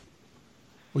 Well,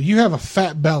 you have a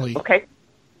fat belly. Okay.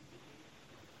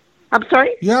 I'm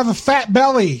sorry? You have a fat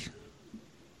belly.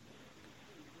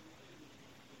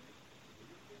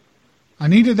 I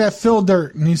needed that fill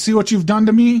dirt, and you see what you've done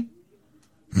to me?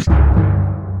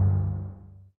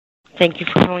 Thank you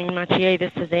for calling Mathieu.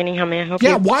 This is Annie. How may I help you?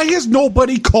 Yeah, why has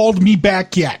nobody called me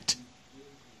back yet?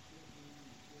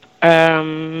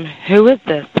 Who is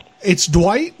this? It's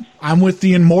Dwight. I'm with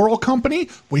the Immoral Company.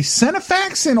 We sent a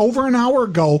fax in over an hour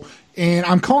ago, and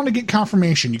I'm calling to get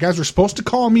confirmation. You guys were supposed to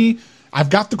call me.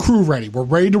 I've got the crew ready. We're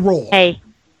ready to roll. Hey,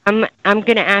 I'm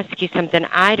going to ask you something.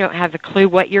 I don't have a clue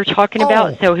what you're talking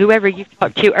about, so whoever you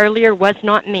talked to earlier was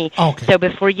not me. Okay. So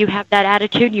before you have that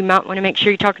attitude, you might want to make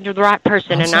sure you're talking to the right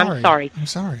person, I'm sorry. I'm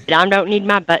sorry. I don't need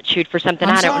my butt chewed for something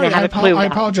I don't have a clue I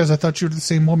about. apologize. I thought you were the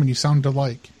same woman. You sounded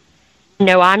alike.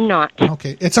 No, I'm not.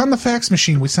 Okay. It's on the fax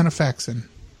machine. We sent a fax in.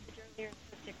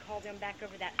 To call them back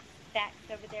over that fax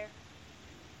over there.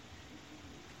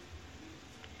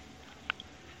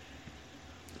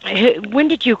 When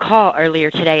did you call earlier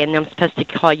today, and I'm supposed to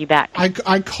call you back?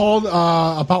 I called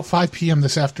about 5 p.m.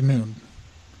 this afternoon.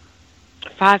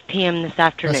 5 p.m. this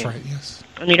afternoon. That's right, yes.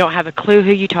 And you don't have a clue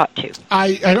who you talked to?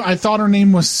 I thought her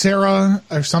name was Sarah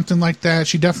or something like that.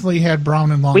 She definitely had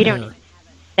brown and long hair. We don't have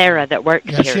Sarah that works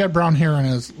here. Yeah, she had brown hair and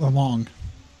is long.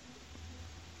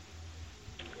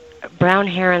 Brown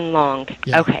hair and long.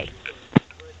 Yeah. Okay.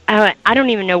 I don't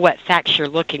even know what fax you're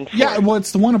looking for. Yeah, well,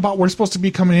 it's the one about we're supposed to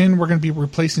be coming in. We're going to be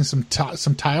replacing some tiles,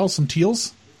 some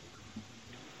teals.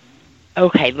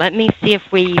 Okay, let me see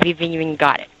if we've even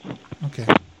got it. Okay.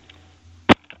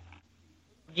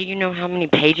 Do you know how many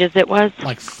pages it was?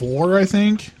 Like 4, I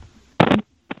think.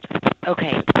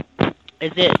 Okay.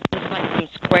 Is it just like some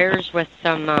squares with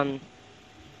some,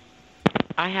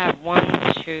 I have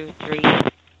 1, 2, 3,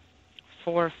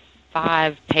 4,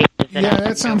 5 pages. Yeah,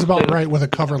 that sounds about right with a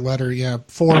cover letter. Yeah,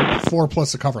 4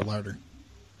 plus a cover letter.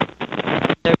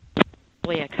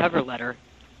 Probably a cover letter.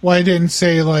 Well, I didn't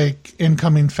say like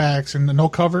incoming fax and no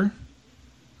cover.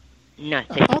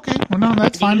 Nothing. Okay, well no,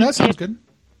 that's fine. That sounds good.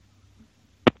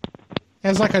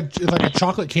 As like a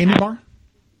chocolate candy bar.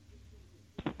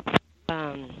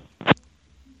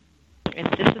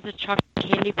 If this is a chocolate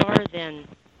candy bar, then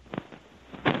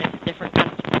it's a different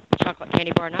kind of chocolate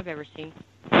candy bar than I've ever seen.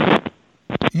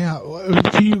 Yeah,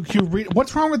 can you read?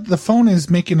 What's wrong with the phone? Is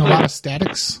making a lot of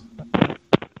statics.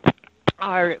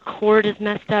 Our cord is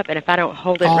messed up, and if I don't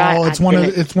hold it right, it's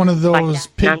one of those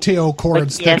pigtail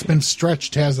cords that's been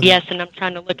stretched, hasn't it? Yes, and I'm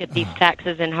trying to look at these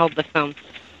faxes and hold the phone.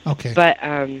 Okay. But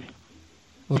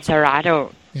sir, I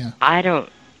don't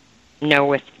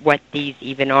know what these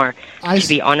even are. To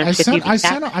be honest with you, I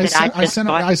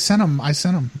sent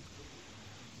them.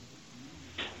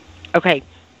 Okay.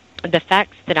 The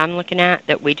fax that I'm looking at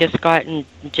that we just got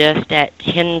just at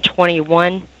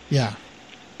 10:21. Yeah.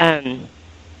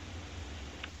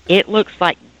 It looks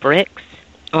like bricks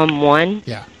on one.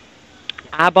 Yeah.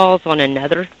 Eyeballs on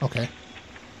another. Okay.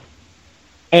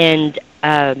 And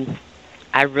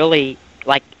I really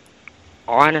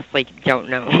honestly don't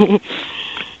know.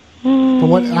 But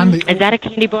what is that a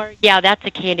candy bar? Yeah, that's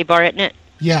a candy bar, isn't it?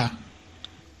 Yeah.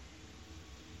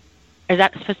 Is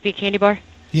that supposed to be a candy bar?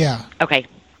 Yeah. Okay.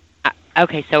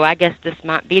 Okay, so I guess this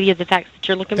might be the fax that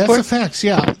you're looking for. That's the fax,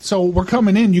 yeah. So we're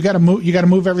coming in. You got to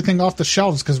move everything off the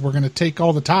shelves because we're going to take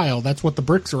all the tile. That's what the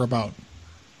bricks are about.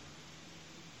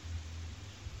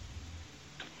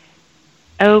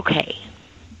 Okay.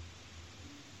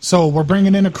 So we're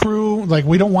bringing in a crew. Like,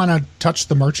 we don't want to touch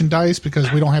the merchandise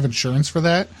because we don't have insurance for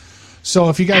that. So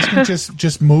if you guys can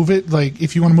just move it, like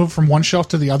if you want to move from one shelf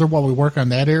to the other while we work on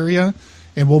that area.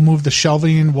 And we'll move the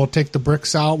shelving, we'll take the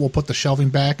bricks out, we'll put the shelving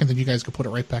back, and then you guys can put it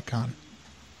right back on.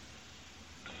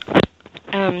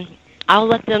 I'll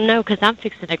let them know because I'm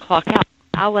fixing to clock out.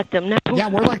 I'll let them know. Yeah,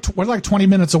 we're like 20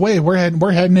 minutes away. We're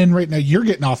heading in right now. You're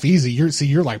getting off easy.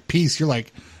 You're like peace. You're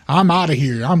like, I'm out of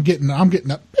here. I'm getting out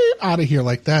of here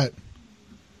like that.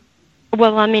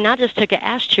 Well, I mean, I just took an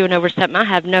ass chewing over something. I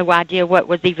have no idea what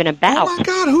was even about. Oh my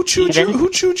God, who chewed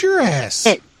your ass?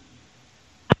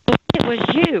 It was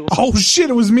you. Oh shit!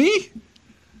 It was me.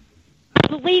 I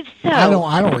believe so.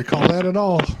 I don't recall that at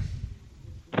all.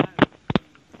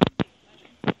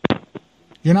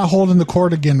 You're not holding the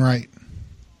cord again right.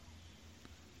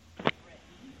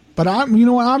 But you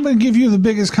know what? I'm going to give you the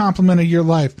biggest compliment of your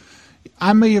life.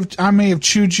 I may have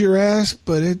chewed your ass,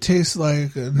 but it tastes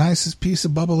like the nicest piece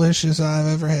of Bubblicious I've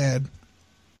ever had.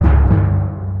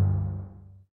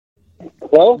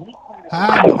 Hello?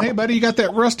 Hi, hey buddy, you got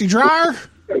that rusty dryer?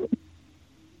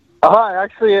 Hi,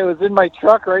 actually, it was in my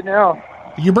truck right now.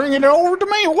 You bringing it over to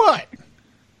me or what?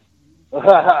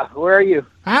 Where are you?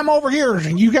 I'm over here.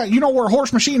 You know where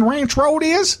Horse Machine Ranch Road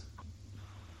is?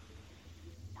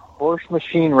 Horse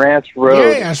Machine Ranch Road.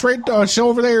 Yeah, it's right. It's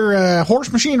over there.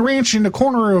 Horse Machine Ranch in the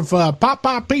corner of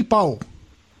Papa Peepo.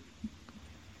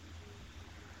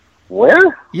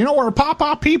 Where? You know where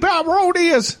Papa Peepo Road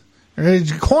is?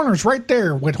 The corner's right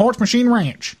there with Horse Machine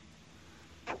Ranch.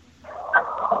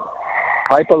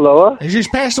 Hypaloa? It's just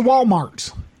past the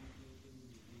Walmarts.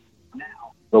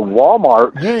 The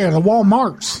Walmart? Yeah, the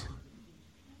Walmarts.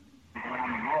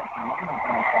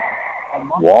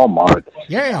 Walmart?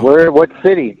 Yeah. Where? What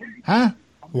city? Huh?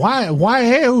 Why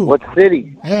who? What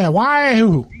city? Yeah, why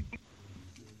who?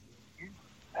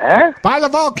 Huh? By the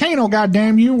volcano,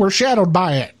 goddamn you. We're shadowed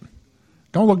by it.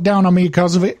 Don't look down on me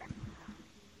because of it.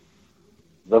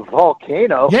 The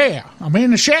volcano? Yeah, I'm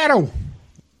in the shadow.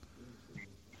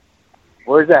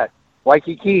 Where's that?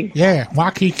 Waikiki? Yeah,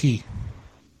 Waikiki.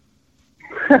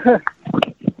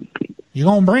 You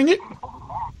gonna bring it?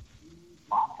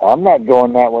 I'm not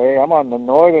going that way. I'm on the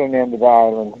northern end of the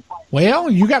island. Well,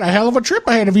 you got a hell of a trip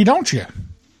ahead of you, don't you?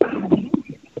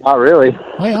 Not really.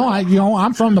 Well,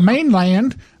 I'm from the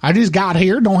mainland. I just got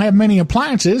here, don't have many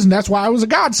appliances, and that's why I was a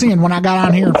godsend when I got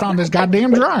on here and found this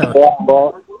goddamn dryer. Yeah,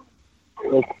 well,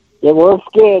 it works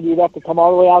good. You'd have to come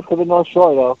all the way out to the North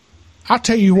Shore, though. I'll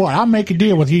tell you what, I'll make a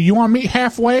deal with you. You want to meet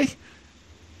halfway?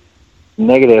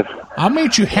 Negative. I'll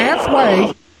meet you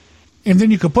halfway, and then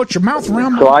you can put your mouth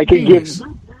around so my I can penis.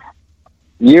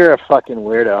 You're a fucking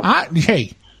weirdo.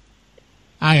 Hey,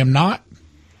 I am not.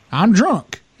 I'm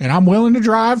drunk, and I'm willing to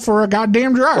drive for a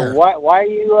goddamn dryer. So why are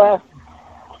you,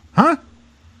 Huh?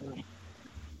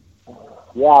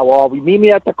 Yeah, well, meet me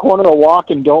at the corner of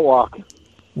walk and don't walk.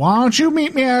 Why don't you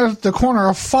meet me at the corner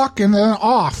of fuck and then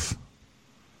off?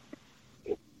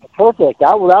 Perfect.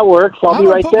 That works. I'll be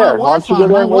right there. Why don't you go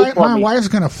there and wait for my me? wife's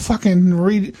going to fucking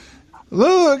read...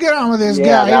 Look, get on with this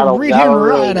Yeah, guy. Read him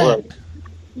really right out.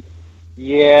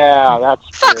 Yeah, that's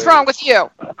Fuck's wrong with you?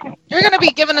 You're gonna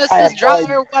be giving us this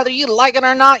driver whether you like it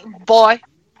or not, boy.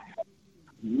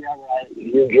 Yeah, right.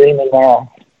 You're dreaming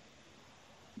now.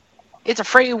 It's a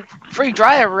free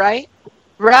driver, right?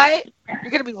 Right? You're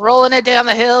gonna be rolling it down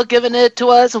the hill, giving it to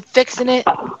us, and fixing it,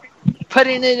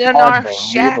 putting it in our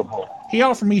shack. He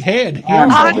offered me head.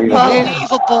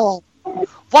 Unbelievable.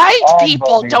 White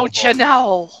people, don't you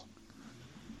know?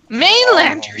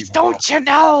 Mainlanders, don't you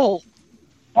know?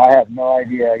 I have no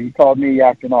idea. You called me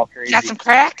acting all crazy. Got some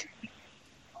crack?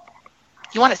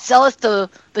 You want to sell us the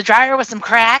dryer with some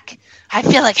crack? I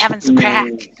feel like having some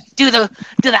crack. Do the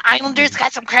Islanders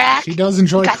got some crack? She does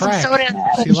enjoy got crack. Some soda.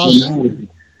 She loves it.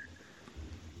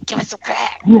 Give us some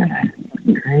crack.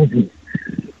 Crazy.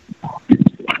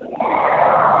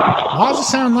 Why does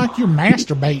it sound like you're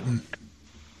masturbating?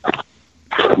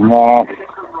 No,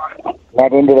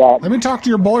 not into that. Let me talk to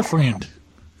your boyfriend.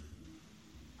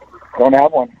 Don't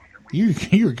have one.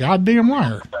 You're a goddamn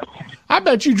liar. I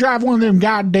bet you drive one of them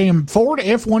goddamn Ford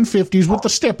F-150s with the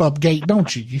step-up gate,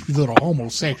 don't you? You little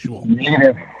homosexual.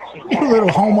 Yeah. You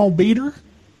little homo beater.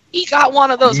 He got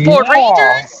one of those Ford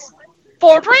Rangers.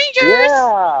 Ford Rangers.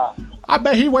 Yeah. I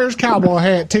bet he wears cowboy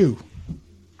hat too.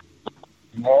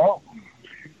 No.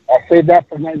 I saved that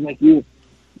for guys like you.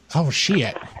 Oh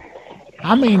shit.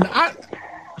 I mean,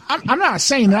 I'm not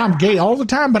saying that I'm gay all the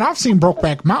time, but I've seen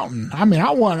Brokeback Mountain. I mean,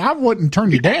 I wouldn't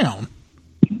turn you down.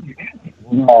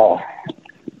 No.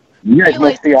 You guys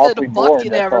must be awfully bored.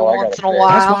 Every once in a while.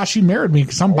 That's why she married me,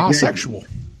 because I'm bisexual.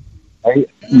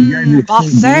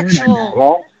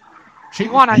 Bisexual.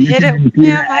 You want to hit it with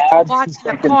him like watching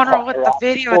the corner with the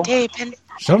videotape? And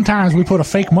sometimes we put a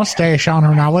fake mustache on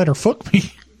her and I let her fuck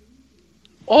me.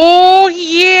 oh,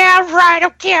 yeah, right,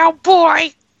 okay, oh,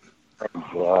 boy.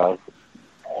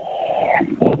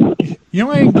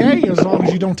 You ain't gay as long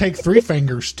as you don't take 3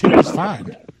 fingers. 2 is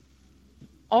fine.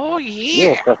 Oh,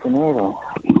 yeah. fucking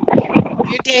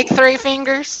You take 3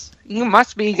 fingers? You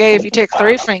must be gay if you take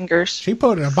 3 fingers. She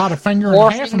put about a finger and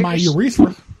a half in my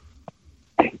urethra.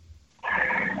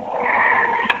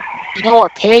 You know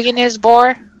what pagan is,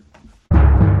 boy?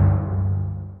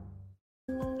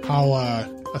 How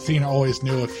Athena always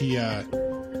knew if he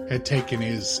had taken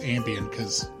his Ambien,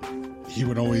 because he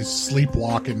would always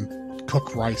sleepwalk and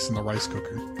cook rice in the rice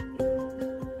cooker.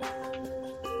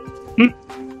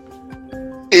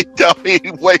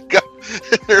 He'd wake up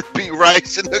and there'd be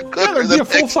rice in the cooker. Yeah, there'd be a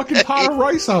full fucking pot of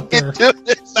rice out there.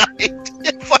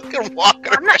 Fucking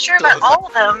walking. I'm not sure about all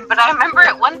of them, but I remember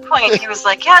at one point he was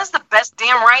like, yeah, it's the best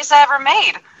damn rice I ever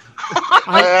made.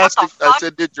 I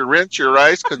said, did you rinse your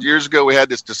rice? Because years ago we had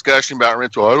this discussion about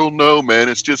rinse. Well, I don't know, man.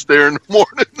 It's just there in the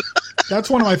morning. That's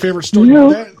one of my favorite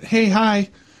stories. Hey, hi.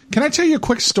 Can I tell you a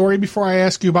quick story before I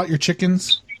ask you about your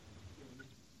chickens?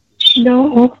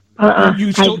 No.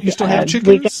 You still have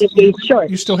chickens?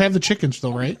 You still have the chickens,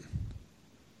 though, right?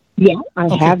 Yeah,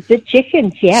 I have the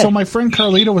chickens, yes. So my friend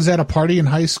Carlita was at a party in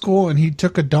high school, and he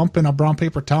took a dump in a brown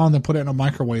paper towel and then put it in a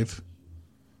microwave.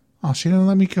 Oh, she didn't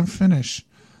let me finish.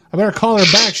 I better call her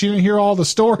back. She didn't hear all the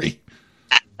story.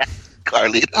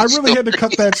 Carlita. I really had to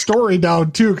cut that story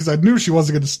down, too, because I knew she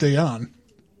wasn't going to stay on.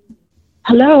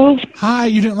 Hello? Hi,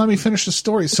 you didn't let me finish the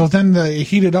story. So then they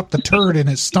heated up the turd, and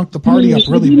it stunk the party up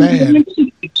really bad.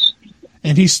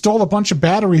 And he stole a bunch of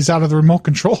batteries out of the remote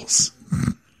controls.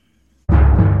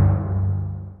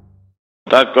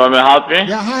 That can I help you?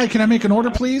 Yeah, hi. Can I make an order,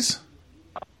 please?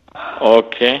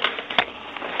 Okay.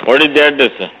 What is the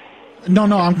address? No,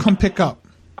 I'm come pick up.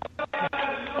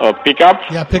 Oh, pick up?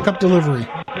 Yeah, pick up delivery.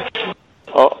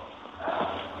 Oh,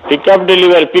 pick up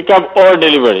delivery. Pick up or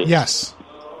delivery? Yes.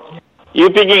 You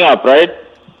picking up, right?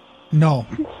 No.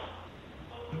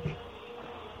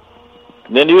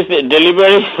 Then you say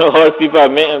delivery or pick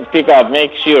up.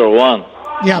 Make sure one.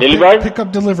 Yeah, pick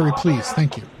up delivery, please.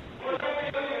 Thank you.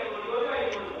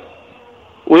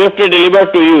 We have to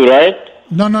deliver to you, right?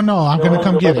 No. I'm going to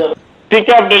come get it. Pick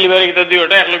up delivery. No,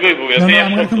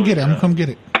 I'm going to come get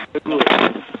it.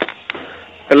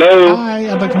 Hello? Hi,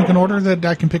 I'd like to make an order that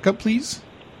I can pick up, please.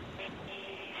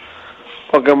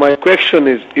 Okay, my question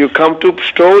is, you come to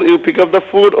store, you pick up the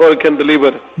food, or can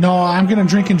deliver? No, I'm going to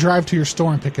drink and drive to your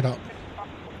store and pick it up.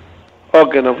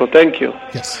 Okay, no problem. Thank you.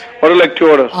 Yes. What do you like to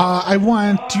order?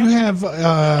 Do you have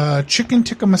chicken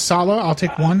tikka masala? I'll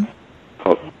take one.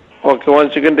 Okay, one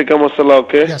chicken tikka masala,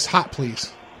 okay? Yes, hot,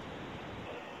 please.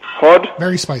 Hot?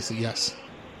 Very spicy, yes.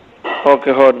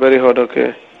 Okay, hot, very hot,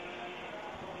 okay.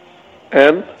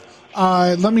 And?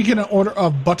 Let me get an order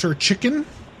of butter chicken.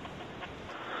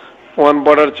 One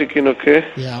butter chicken, okay?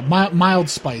 Yeah, mild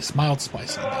spice on that,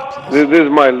 please. This is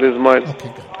mild.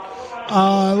 Okay, good.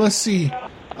 Let's see.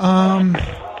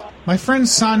 My friend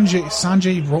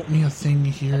Sanjay wrote me a thing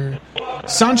here.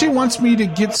 Sanjay wants me to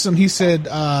get some, he said,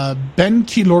 Ben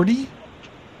Kilordi.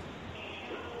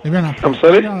 Maybe I'm not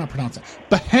pronouncing it.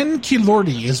 Behen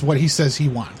Kilordi is what he says he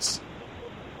wants.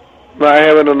 No, I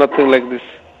haven't nothing like this.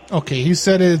 Okay, he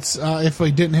said it's, if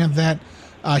we didn't have that,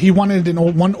 he wanted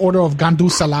one order of Gandu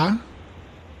Salah.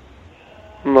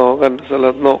 No, Gandu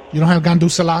Salah, no. You don't have Gandu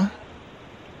Salah?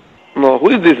 No, who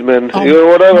is this man?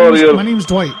 My name's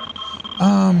Dwight.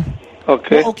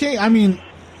 Okay. Well, okay, I mean,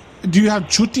 do you have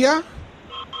chutia?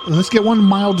 Let's get one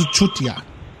mild chutia.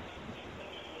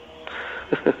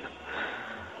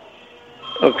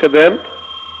 Okay, then?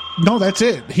 No, that's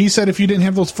it. He said if you didn't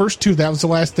have those first two, that was the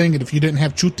last thing, and if you didn't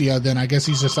have chutia, then I guess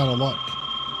he's just out of luck.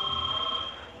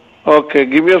 Okay,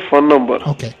 give me your phone number.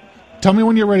 Okay. Tell me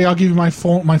when you're ready. I'll give you my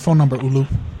phone number, Ulu.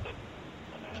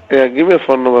 Yeah, give me a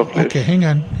phone number, please. Okay, hang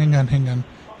on.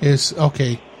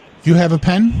 Okay. You have a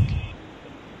pen?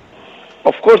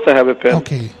 Of course I have a pen.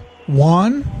 Okay.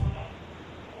 One.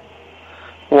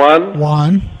 Juan.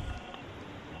 Juan.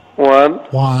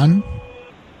 Juan.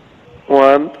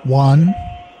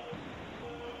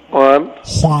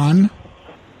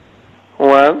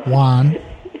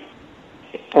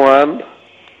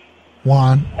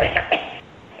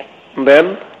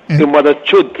 Then your mother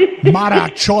chud. Mara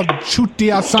chud,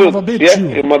 chutia son of a bitch. Yeah,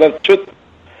 your mother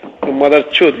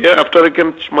chud. Yeah, after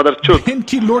again, mother chud.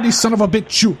 Henki Lordy, son of a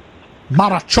bitch, you.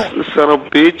 Mara chud. Son of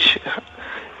bitch.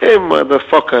 Hey,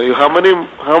 motherfucker! You how many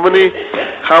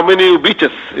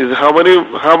bitches? Is how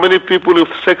many people you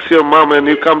sex your mom and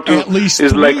you come to? At least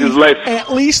is 3. Like his life.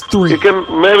 At least 3. You can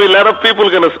maybe a lot of people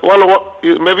gonna. Well,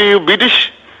 maybe you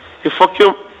British. You fuck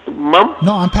your mom.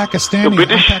 No, I'm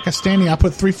Pakistani. I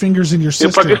put 3 fingers in your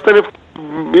sister. You're Pakistani.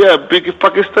 Yeah, big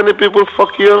Pakistani people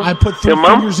fuck your. I put 3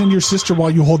 fingers in your sister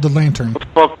while you hold the lantern.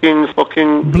 Fucking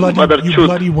bloody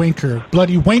wanker,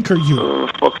 you.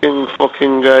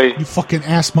 Fucking guy. You fucking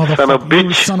ass motherfucker. Son of bitch.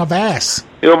 You son of ass.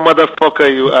 You motherfucker,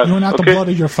 you ass. You're not the blood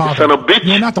of your father. Son of bitch.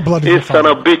 You're not the blood of your father.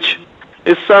 Son of bitch.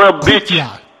 It's son of bitch.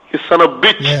 You son of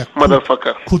bitch,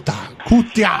 motherfucker.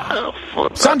 Kutia.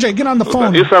 Sanjay, get on the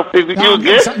phone. You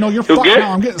gay? No, you're fucked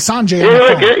now. I'm getting Sanjay on the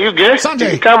phone. You gay?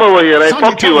 Sanjay. Come over here. I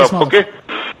fuck you up, okay?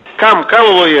 Come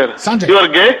over here. Sanjay. You are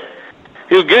gay?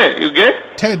 You gay?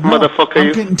 Ted, no. Motherfucker.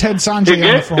 I'm getting Ted Sanjay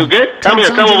on the phone. You gay? Come here,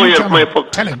 come over here, my fuck.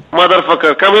 Tell him.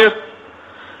 Motherfucker, come here.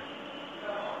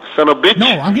 Son of bitch. No,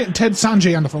 I'm getting Ted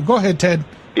Sanjay on the phone. Go ahead, Ted.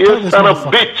 You son of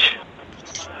bitch.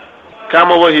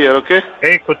 Come over here, okay?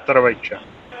 Hey, Kuttaravicha.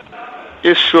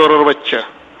 Ishwaravicha.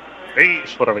 Hey,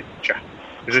 Swaravicha.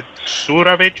 Is it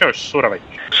Suravicha or Suravicha?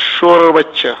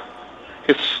 Swaravicha.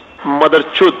 It's mother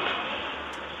chud.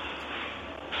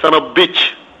 Son of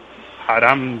bitch.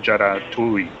 Haram jara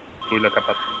tui.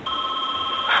 Ulakapata.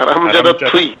 Haram jara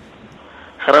tui.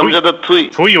 Haram jara tui.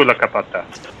 Tui ulakapata.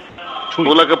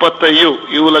 Ulakapata you.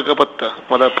 You ulakapata.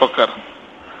 Motherfucker.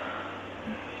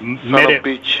 Son of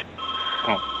bitch.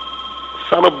 Oh.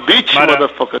 Son of bitch,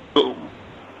 motherfucker.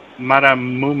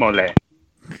 Maramumole.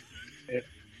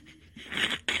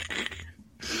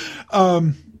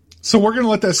 So we're gonna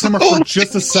let that simmer for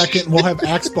just a second. We'll have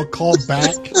Axpa call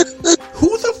back.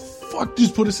 Who the fuck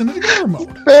just put us in the together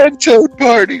mode? Bad Toad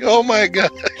Party. Oh my gosh.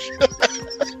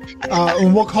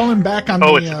 And we'll call him back on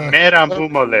it's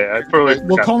Maramumole.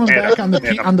 We'll call him back on the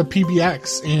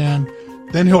PBX, and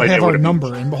then he'll have our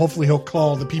number, and hopefully he'll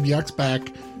call the PBX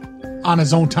back on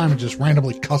his own time and just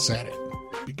randomly cuss at it.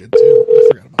 Be good too. I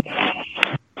forgot about that.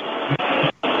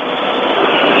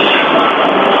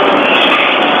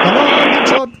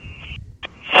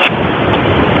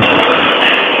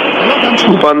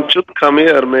 Hello, Banchut, come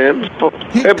here, man.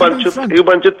 Hey, Banchut, you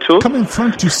Banchut too? Come in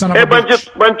front, you son of a bitch.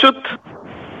 Hey, Banchut.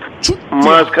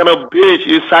 Mas kind of bitch,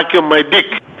 you suck my dick.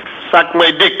 Suck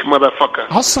my dick, motherfucker.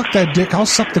 I'll suck that dick. I'll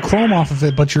suck the chrome off of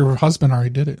it, but your husband already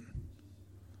did it.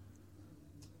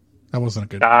 That wasn't a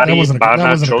good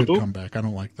comeback. I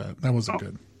don't like that. That wasn't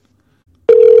good.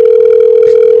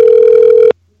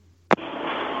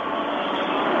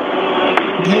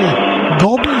 Hey,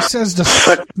 Golby says to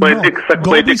suck my dick. Suck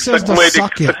my dick. Says suck to my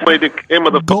suck dick. it. Suck my dick. Hey,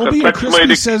 motherfucker. Golby and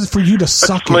Crispy says for you to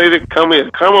suck my dick. Come here.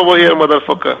 Come over here,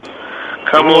 motherfucker.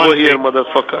 Come over here,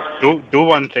 motherfucker. Do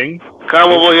one thing.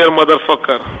 Come over here,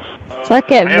 motherfucker.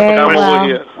 Suck it very Come well. over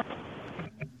here.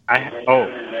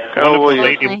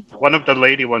 One of the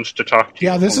lady wants to talk to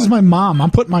you. Yeah, this is my mom.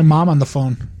 I'm putting my mom on the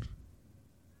phone.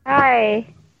 Hi.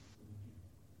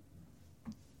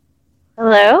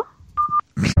 Hello?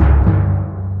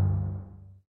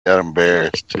 Got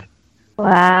embarrassed.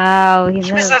 Wow.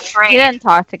 He was afraid. He didn't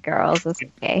talk to girls. It's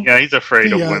okay. Yeah, he's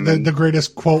afraid of women. The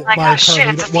greatest quote Like, by oh, shit,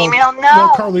 Carlito. it's a female?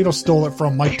 No. Carlito stole it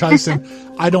from Mike Tyson.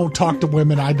 I don't talk to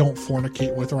women I don't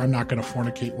fornicate with, or I'm not going to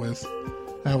fornicate with.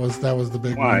 That was the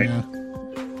big one. Yeah.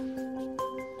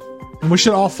 And we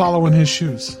should all follow in his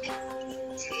shoes.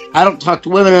 I don't talk to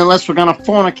women unless we're gonna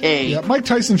fornicate. Yeah, Mike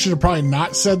Tyson should have probably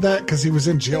not said that because he was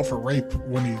in jail for rape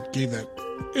when he gave that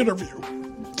interview.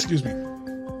 Excuse me.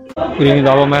 Good evening,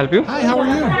 Davo. May I help you? Hi, how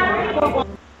are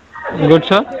you? Good,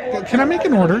 sir. Can I make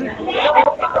an order? No,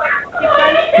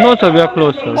 sir. We are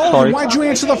closed, sir. Oh, Sorry. why'd you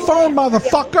answer the phone,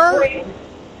 motherfucker?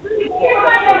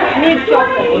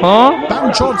 Huh?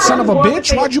 Downchod son of a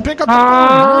bitch. Why'd you pick up the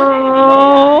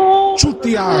phone? Shoot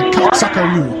the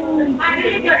cocksucker, you.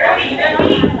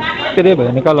 तेरे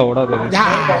बहन का लौड़ा दे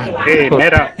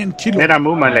दे। मेरा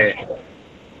मुंह मले।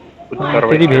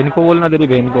 तेरी बहन को बोलना तेरी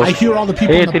बहन को। I hear all the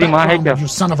people in the तेरी माँ है क्या? you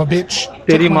son of a bitch.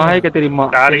 तेरी माँ है क्या तेरी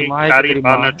माँ? तेरी माँ है क्या तेरी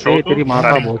माँ? तेरी माँ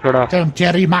का भोसड़ा।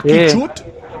 तेरी माँ की चूत।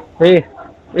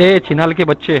 छिनाल के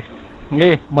बच्चे।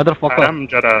 motherfucker. Haram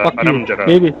jara.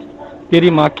 तेरी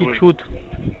माँ की छूत।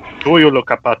 Who you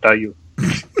look up at you?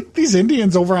 These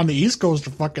Indians over on the East Coast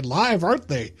are fucking live, aren't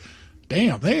they?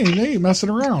 Damn, they ain't messing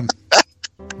around.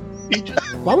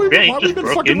 Why we been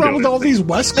fucking around with all these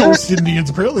West Coast Indians?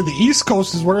 Apparently the East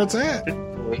Coast is where it's at.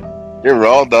 You're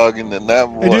raw dogging than that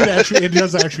boy. It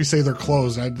does actually say they're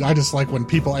closed. I just like when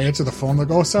people answer the phone, they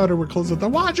go, Saturday, we're closed.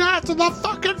 Watch out to the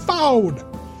fucking phone!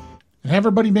 And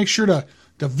everybody make sure to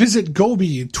visit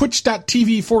Goby,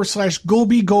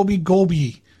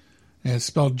 twitch.tv/Goby. And it's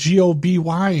spelled Goby,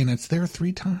 and it's there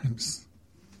 3 times.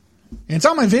 And it's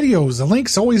on my videos. The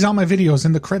link's always on my videos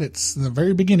in the credits in the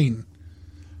very beginning.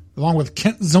 Along with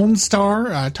Kent Zone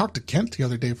Star. I talked to Kent the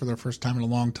other day for the first time in a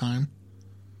long time.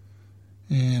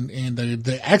 And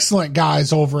the excellent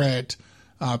guys over at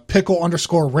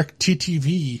Pickle_Rick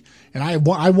TTV. And I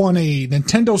won a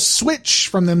Nintendo Switch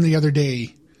from them the other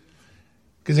day.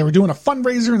 Because they were doing a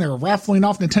fundraiser and they were raffling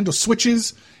off Nintendo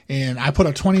Switches. And I put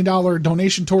a $20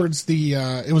 donation towards the...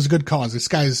 it was a good cause. This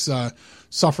guy's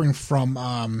suffering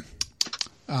from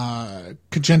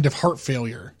congenitive heart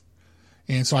failure.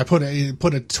 And so I put a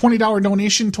 $20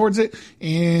 donation towards it.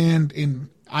 And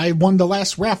I won the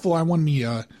last raffle. I won me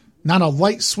not a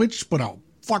light Switch, but a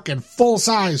fucking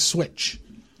full-size Switch.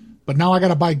 But now I got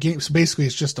to buy games. Basically,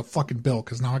 it's just a fucking bill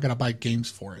because now I got to buy games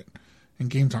for it. And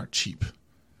games aren't cheap.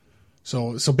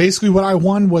 So basically what I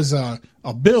won was a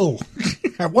bill.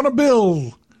 I won a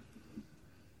bill.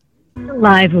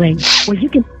 LiveLink, where you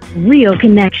can real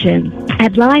connection.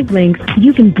 At LiveLink,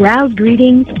 you can browse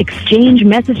greetings, exchange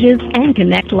messages, and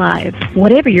connect live.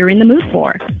 Whatever you're in the mood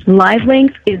for,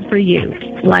 LiveLink is for you.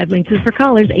 LiveLink is for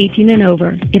callers 18 and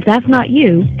over. If that's not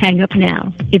you, hang up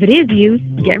now. If it is you,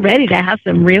 get ready to have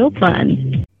some real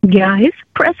fun. Guys,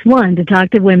 press 1 to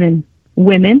talk to women.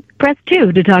 Women, press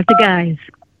 2 to talk to guys.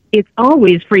 It's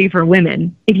always free for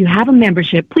women. If you have a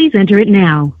membership, please enter it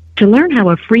now. To learn how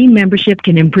a free membership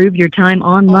can improve your time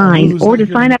online or to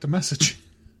sign up,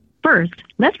 first,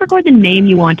 let's record the name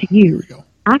you want to use.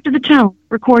 After the tone,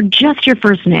 record just your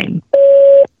first name.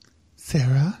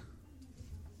 Sarah.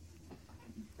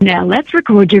 Now let's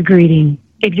record your greeting.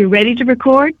 If you're ready to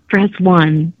record, press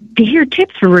 1. To hear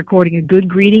tips for recording a good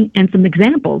greeting and some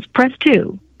examples, press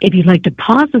 2. If you'd like to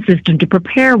pause the system to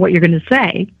prepare what you're going to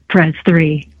say, press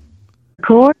 3.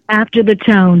 Record after the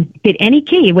tone. Hit any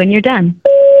key when you're done.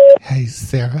 Hey,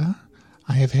 Sarah.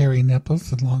 I have hairy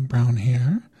nipples and long brown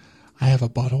hair. I have a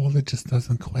butthole that just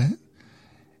doesn't quit.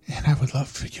 And I would love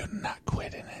for you to not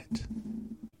quit in it.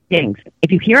 Things.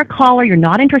 If you hear a caller you're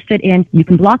not interested in, you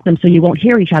can block them so you won't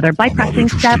hear each other by pressing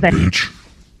 7.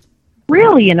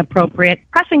 Really inappropriate.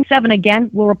 Pressing 7 again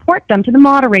will report them to the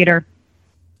moderator.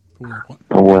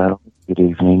 Well, good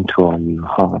evening to all you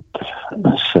hot,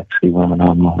 sexy women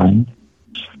online.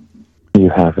 You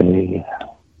have a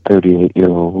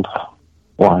 38-year-old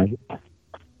white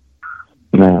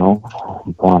male,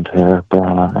 blonde hair,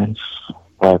 brown eyes,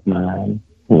 5'9",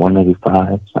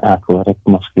 185, athletic,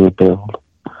 muscular build.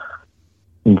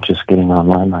 I'm just getting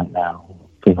online right now,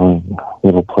 feeling a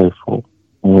little playful,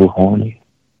 a little horny.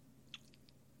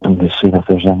 I'm just seeing if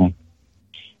there's any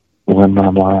women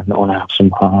online that want to have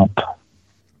some hot,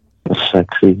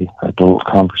 sexy adult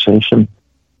conversation.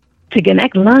 To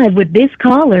connect live with this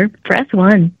caller, press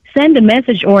 1. Send a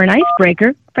message or an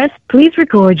icebreaker, please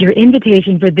record your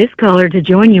invitation for this caller to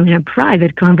join you in a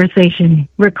private conversation.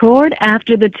 Record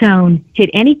after the tone. Hit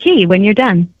any key when you're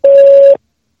done.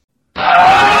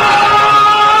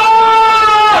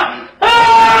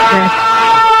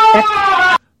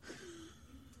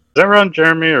 Is that Ron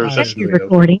Jeremy or is that your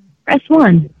recording? Press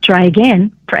 1. Try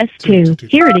again. Press 2.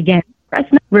 Hear it again. Press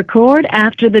 9. Record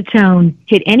after the tone.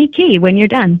 Hit any key when you're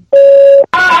done.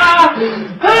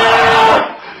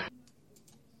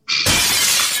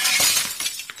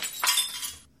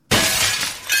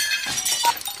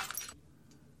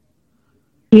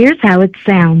 Here's how it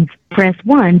sounds. Press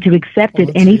 1 to accept it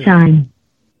any time.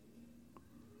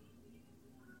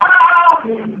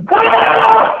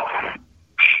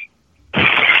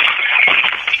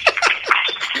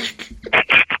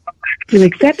 To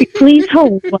accept it, please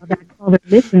hold while that caller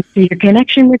listens to your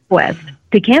connection request.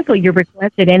 To cancel your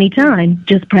request at any time,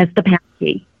 just press the pound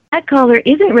key. That caller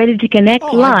isn't ready to connect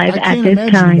live at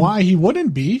this time. Why he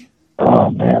wouldn't be. Oh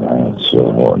man, I am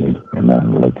so horny, and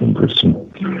I'm looking for some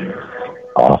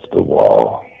off the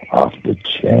wall, off the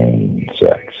chain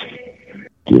sex.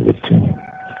 Give it to me.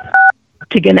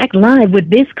 To connect live with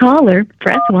this caller,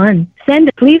 press 1.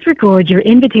 Please record your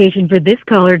invitation for this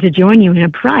caller to join you in a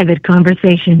private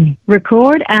conversation.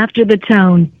 Record after the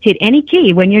tone. Hit any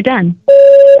key when you're done.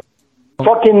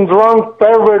 Fucking drunk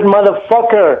pervert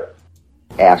motherfucker.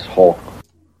 Asshole.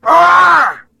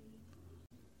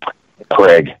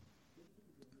 Craig.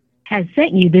 Has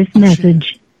sent you this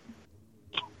message.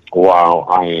 Wow,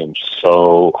 I am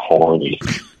so horny.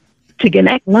 To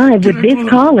connect live with this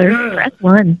caller, press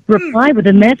 1. Reply with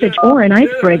a message or an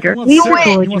icebreaker. Please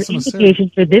record your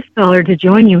invitation for this caller to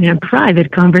join you in a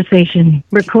private conversation.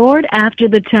 Record after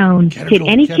the tone. Hit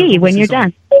any key when you're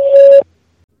done.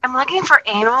 I'm looking for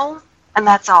anal, and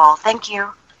that's all. Thank you.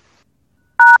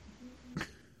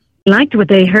 Liked what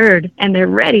they heard, and they're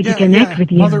ready to connect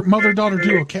with you. Mother-daughter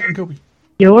duo, Cat and Kobe.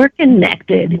 You're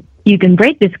connected. You can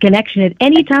break this connection at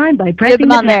any time by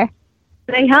pressing on there.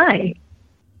 Say hi.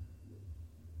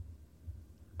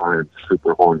 I'm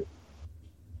super horny.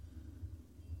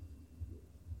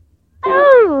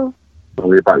 Oh, Tell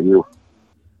me about you.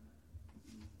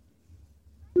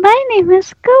 my name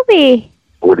is Scooby.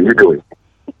 What are you doing?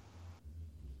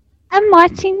 I'm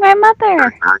watching my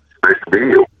mother. Nice to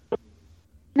meet you.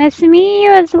 Nice to meet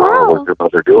you as Oh, well. what's your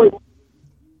mother doing?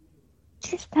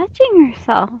 She's touching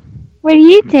herself. What are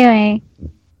you doing?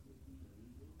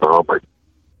 Oh, but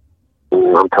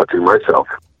I'm touching myself.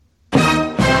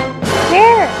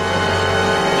 Where?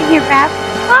 In your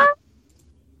bathroom?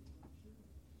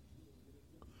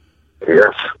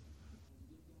 Yes.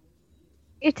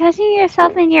 You're touching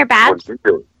yourself in your What are bathroom?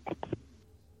 you doing?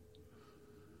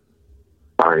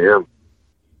 I am.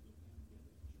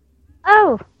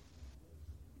 Oh,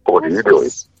 What are you doing?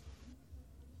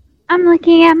 I'm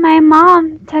looking at my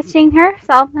mom touching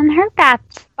herself in her bath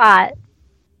spot.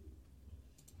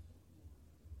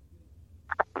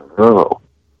 Oh.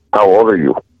 How old are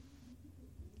you?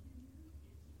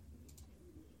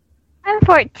 I'm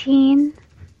 14.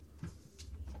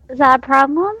 Is that a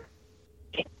problem?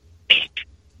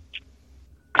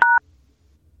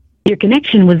 Your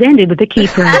connection was ended with a key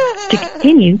press. To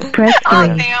continue, press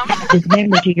 3. This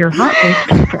member to your hot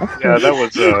list, press 4. Yeah, that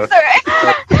was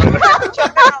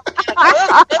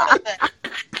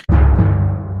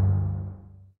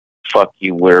Fuck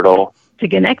you, weirdo. To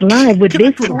connect live with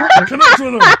this caller,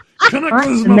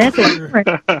 the message.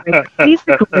 Please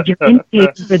record your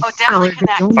invitation for the caller to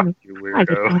join you in a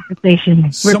private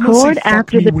conversation. Record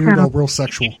after the tone. Real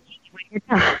sexual.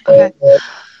 Okay.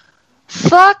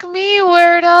 Fuck me,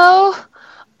 weirdo.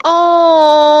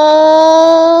 Oh.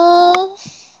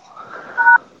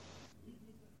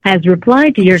 Has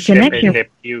replied to your connection.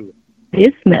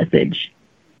 This message.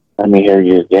 Let me hear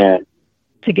you again.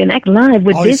 To connect live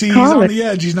with Oh, this he's caller, on the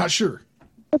edge. He's not sure.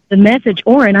 the message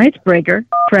or an icebreaker,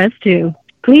 press 2.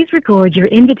 Please record your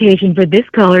invitation for this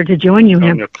caller to join you. I'm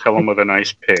going to kill him with a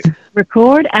nice pick.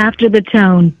 Record after the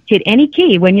tone. Hit any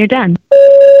key when you're done.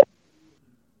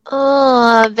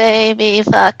 Oh, baby,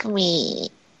 fuck me.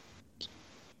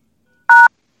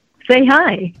 Say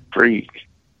hi. Freak.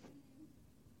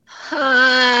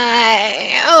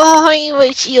 Hi. Oh, I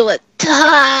wish you would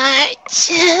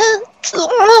touch.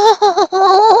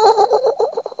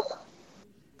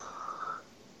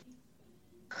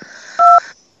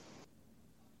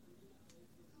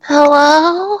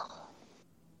 Hello?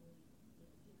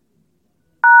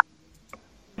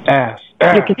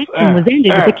 Your connection was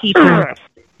ended with a key press.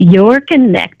 You're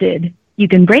connected. You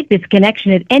can break this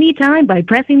connection at any time by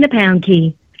pressing the pound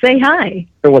key. Say hi.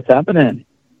 What's happening?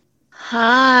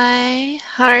 Hi.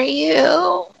 How are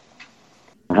you?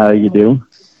 How you doing?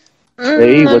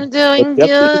 Hey, I'm doing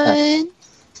good.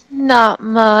 Not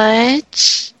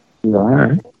much. You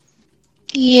are?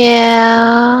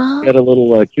 Yeah. Got a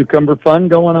little cucumber fun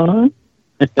going on?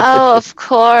 Oh, of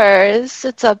course.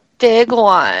 It's a big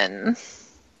one.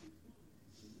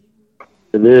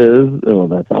 It is. Oh,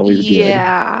 that's always good.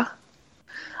 Yeah.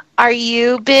 Are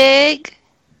you big?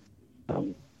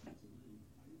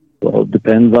 Well, it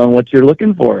depends on what you're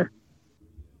looking for.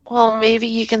 Well, maybe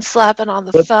you can slap it on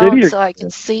the What phone city so I can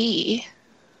see.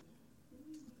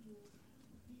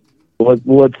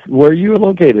 Where are you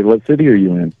located? What city are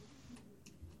you in?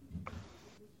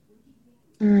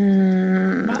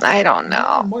 I don't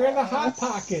know. Where are the Hot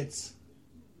Pockets?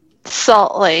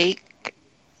 Salt Lake.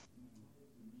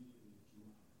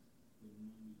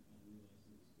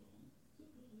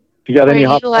 You got any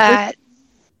hot you pockets? at?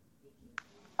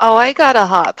 Oh, I got a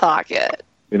Hot Pocket.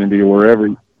 Gonna be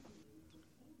wherever.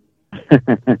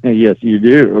 Yes, you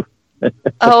do.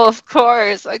 Oh, of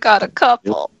course. I got a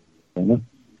couple.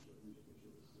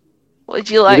 Would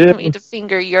you like me to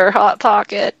finger your Hot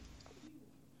Pocket?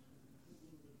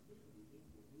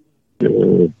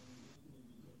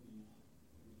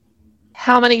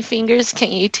 How many fingers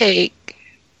can you take?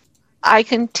 I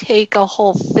can take a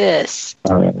whole fist.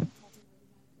 All right.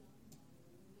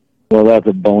 Well, that's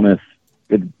a bonus.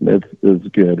 It's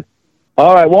good.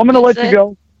 All right. Well, I'm going to let you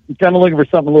go. I'm kind of looking for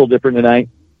something a little different tonight.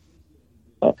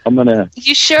 I'm going to...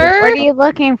 You sure? What are you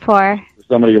looking for?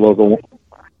 Somebody local.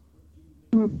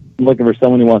 I'm looking for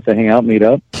someone who wants to hang out, meet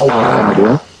up.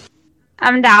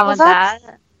 I'm down with that.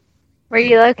 Where are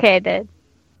you located?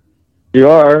 You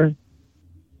are?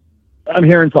 I'm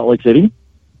here in Salt Lake City.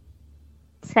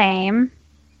 Same.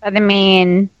 But I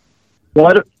mean...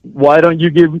 Why don't you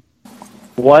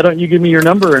give me your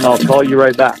number and I'll call you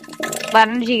right back? Why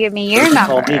don't you give me your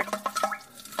number? Call me.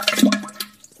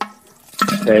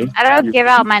 Okay. I don't give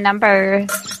out my number.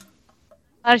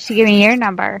 Why don't you give me your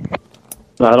number?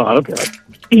 I don't care.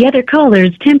 The other caller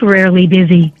is temporarily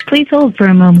busy. Please hold for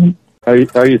a moment. Are you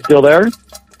still there?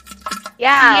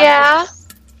 Yeah. Yeah.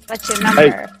 What's your number?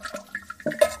 Hey.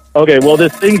 Okay, well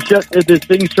this thing's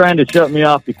trying to shut me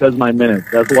off because of my minutes.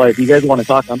 That's why if you guys want to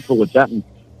talk, I'm cool with chatting.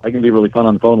 I can be really fun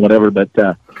on the phone, whatever, but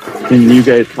can you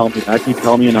guys call me back? You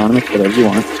call me anonymous, whatever you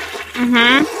want.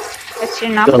 What's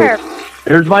your number? So,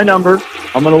 here's my number.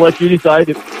 I'm going to let you decide.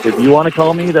 If you want to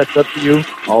call me, that's up to you.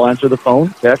 I'll answer the phone,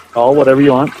 text, call, whatever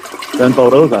you want. Send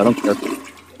photos, I don't care.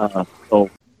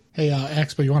 Hey,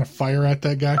 Axel, you want to fire at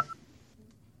that guy?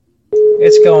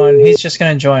 It's going. He's just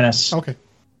going to join us. Okay.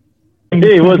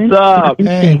 Hey, what's up?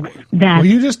 Hey, were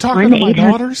you just talking to my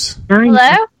daughters?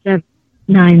 Hello?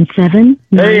 97.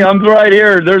 Hey, I'm right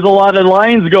here. There's a lot of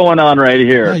lines going on right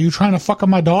here. Yeah, you trying to fuck on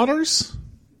my daughters?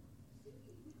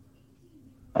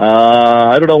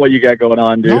 I don't know what you got going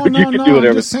on, dude. No, you can do whatever.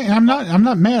 I'm just saying, I'm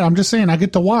not mad. I'm just saying I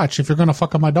get to watch if you're gonna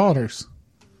fuck on my daughters.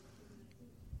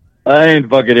 I ain't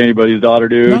fucking anybody's daughter,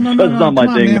 dude. No, That's not my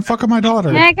come on, thing. man, fuck on my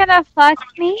daughter. You're gonna fuck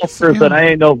me? Listen, I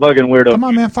ain't no fucking weirdo. Come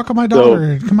on, man, fuck on my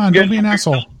daughter. Come on, don't be an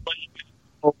asshole.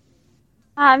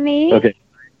 Not me? Okay.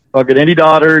 Fucking any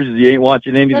daughters, you ain't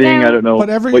watching anything, I don't know. But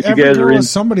every what you guys girl are in. is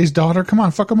somebody's daughter. Come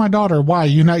on, fuck on my daughter. Why?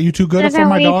 You too good for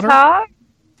my daughter? Talk?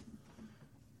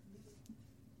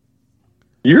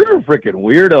 You're a freaking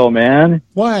weirdo, man.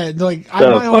 What? Like, I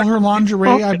buy all her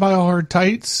lingerie, I buy all her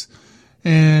tights,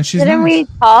 and she's Didn't nice.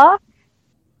 we talk?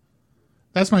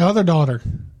 That's my other daughter.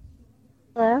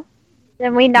 Hello?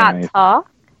 Did we not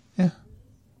talk?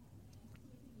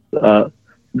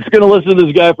 I'm just going to listen to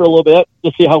this guy for a little bit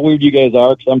to see how weird you guys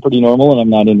are, because I'm pretty normal and I'm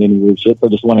not into any weird shit. So I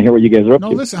just want to hear what you guys are up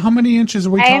No, to. listen, how many inches are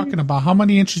we talking about? How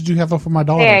many inches do you have up for my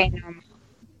daughter? Very normal.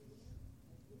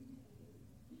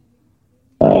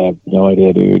 I have no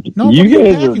idea, dude. No, what are you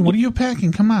packing? What are you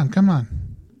packing? Come on.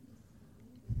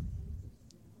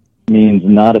 Means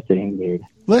not a thing, dude.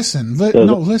 Listen.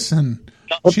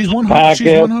 She's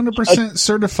 100%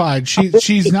 certified.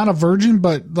 She's not a virgin,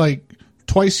 but like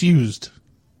twice used.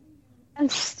 I'm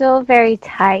still very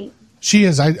tight. She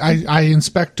is. I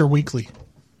inspect her weekly.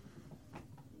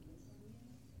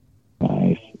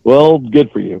 Nice. Well, good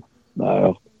for you.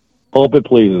 I hope it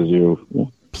pleases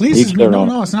you. Pleases me?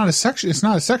 No. It's not a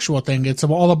sexual thing. It's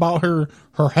all about her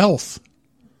health.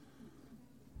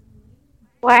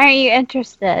 Why are you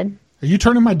interested? Are you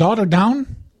turning my daughter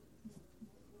down?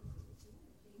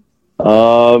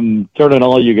 Turning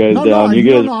all you guys down.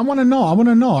 No, I want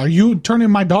to know. Are you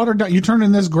turning my daughter down? You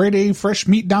turning this grade A fresh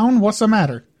meat down? What's the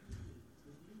matter?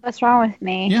 What's wrong with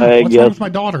me? Yeah, what's wrong with my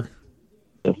daughter?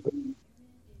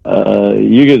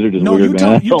 You guys are just weird,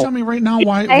 man. You tell me right now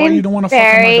why you don't want to fuck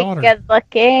with my daughter. Very good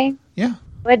looking. Yeah.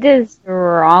 What is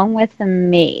wrong with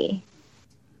me?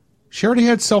 She already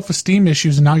had self-esteem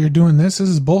issues, and now you're doing this? This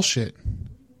is bullshit.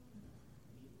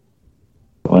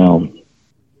 Well,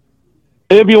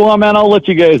 if you want, man, I'll let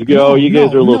you guys go. You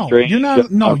guys are a little strange. You're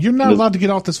not allowed to get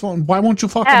off this phone. Why won't you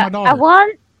fuck with my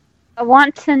daughter? I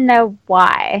want to know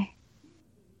why.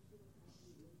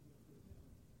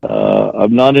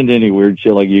 I'm not into any weird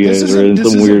shit like you guys are.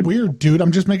 This isn't weird, dude.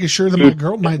 I'm just making sure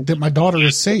that my daughter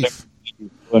is safe.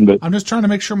 I'm just trying to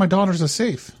make sure my daughters are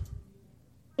safe.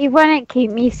 You wouldn't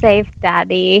keep me safe,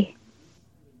 Daddy.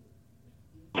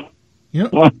 You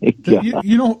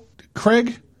know,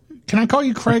 Craig? Can I call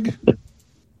you Craig?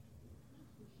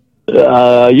 You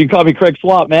can call me Craig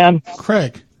Swap, man.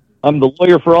 Craig. I'm the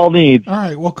lawyer for all needs. All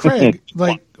right, well, Craig,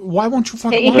 why won't you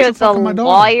fucking You're the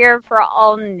lawyer for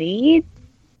all needs?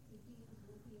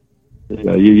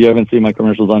 Yeah, you haven't seen my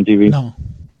commercials on TV? No.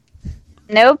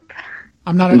 Nope.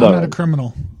 I'm not a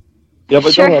criminal. Yeah,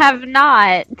 but sure have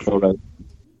not. All right.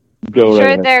 Go sure,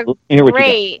 right they're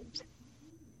great.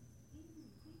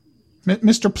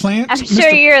 Mr. Plant? I'm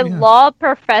sure your law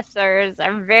professors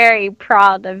are very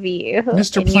proud of you.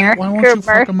 Mr. Plant, why won't you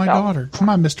fuck on my daughter? Come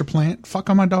on, Mr. Plant. Fuck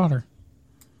on my daughter.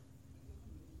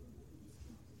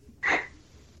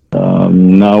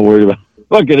 I'm not worried about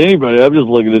fucking anybody. I'm just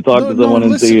looking to talk to someone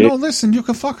and see. No, listen, you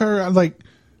can fuck her.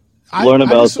 Learn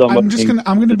about somebody.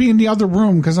 I'm gonna be in the other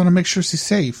room because I want to make sure she's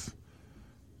safe.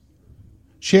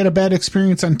 She had a bad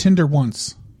experience on Tinder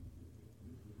once.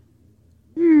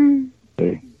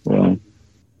 Okay, well,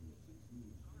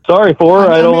 sorry for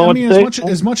her. I don't know what to say.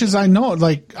 As much as I know,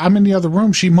 I'm in the other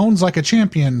room. She moans like a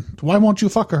champion. Why won't you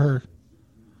fuck her?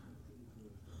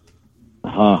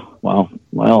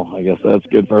 Well, I guess that's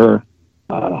good for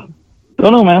her.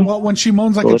 Don't know, man. Well, when she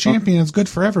moans like a champion, it's good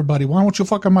for everybody. Why won't you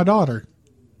fuck my daughter?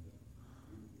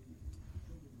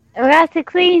 We have to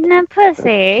clean the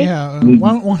pussy. Yeah.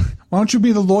 Why don't you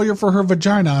be the lawyer for her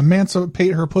vagina?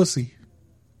 Emancipate her pussy.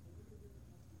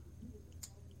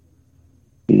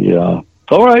 Yeah.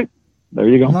 All right. There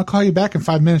you go. I'm going to call you back in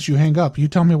 5 minutes. You hang up. You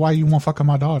tell me why you won't fuck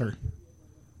my daughter.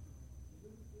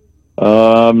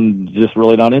 Just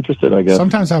really not interested, I guess.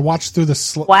 Sometimes I watch through the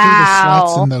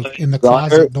slats in the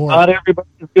closet door. Not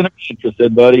everybody's going to be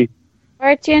interested, buddy.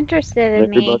 Aren't you interested in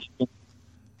me?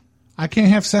 I can't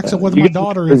have sex with my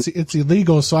daughter. It's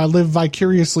illegal, so I live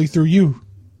vicariously through you.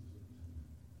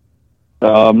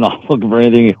 I'm not looking for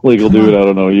anything illegal, dude. I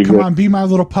don't know. Come on, be my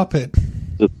little puppet.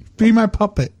 Be my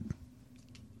puppet.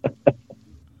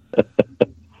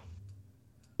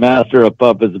 Master of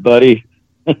puppets, buddy.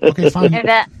 Okay, fine.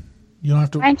 You don't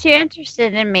have to. Aren't you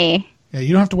interested in me? Yeah,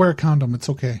 you don't have to wear a condom. It's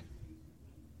okay.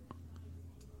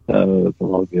 It's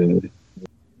all good.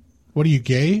 What are you,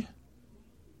 gay?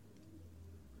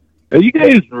 Are you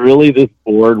guys really this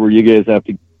bored where you guys have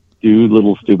to do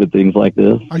little stupid things like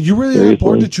this? Are you really that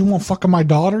bored that you won't fuck my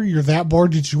daughter? You're that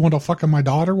bored that you want to fuck my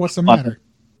daughter? What's the matter?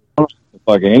 I don't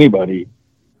fuck anybody.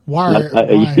 Why?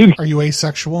 Are you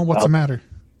asexual? What's the matter?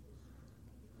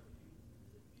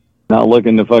 Not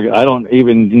looking to fuck. I don't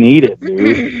even need it,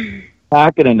 dude.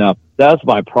 Packing enough. That's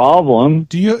my problem.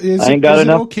 Is it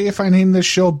okay if I name this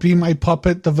show "Be My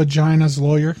Puppet, the Vagina's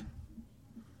Lawyer"?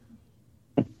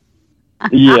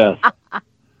 Yes.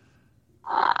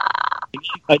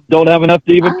 I don't have enough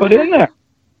to even put in there.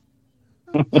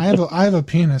 I have a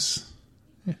penis.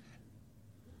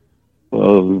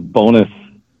 Well, bonus.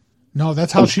 No,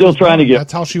 that's how she was born. Trying to get.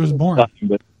 That's how she was born.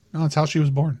 No, that's how she was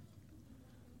born.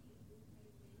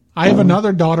 I have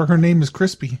another daughter. Her name is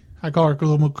Crispy. I call her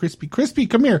little Crispy. Crispy,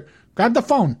 come here. Grab the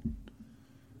phone.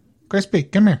 Crispy,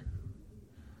 come here.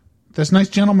 This nice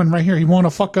gentleman right here. He want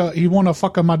to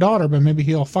fuck my daughter, but maybe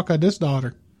he'll fuck this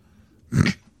daughter.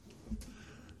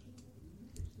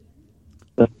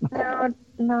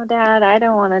 No, Dad. I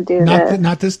don't want to do this.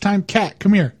 Not this time. Cat,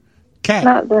 come here. Cat,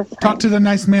 not this time. Talk to the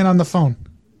nice man on the phone.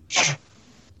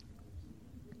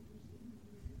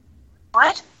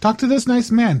 What? Talk to this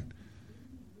nice man.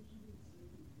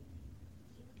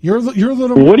 You're a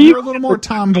little more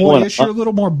tomboyish. You're a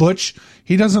little more butch.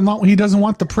 He doesn't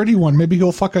want the pretty one. Maybe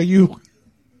he'll fuck you. Who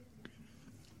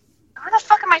the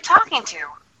fuck am I talking to?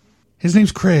 His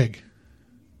name's Craig.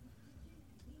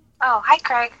 Oh, hi,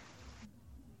 Craig.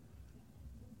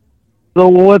 So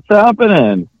what's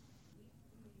happening?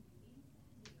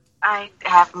 I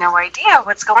have no idea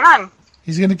what's going on.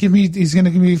 He's gonna give me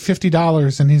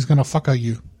 $50 and he's gonna fuck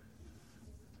you.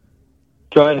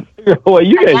 Trying to figure out what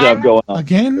you guys have going on.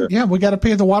 Again? Yeah, we got to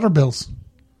pay the water bills.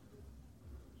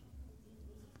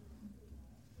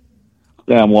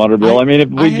 Damn water bill. I mean, if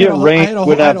we get rain...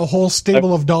 I had a whole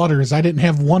stable of daughters. I didn't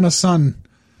have a son.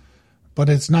 But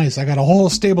it's nice. I got a whole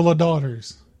stable of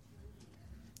daughters.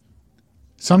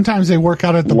 Sometimes they work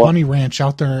out at the Bunny Ranch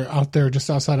out there, just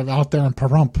outside of out there in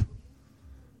Pahrump.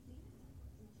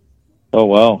 Oh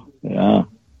wow, yeah.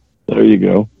 There you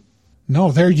go.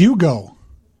 No, there you go.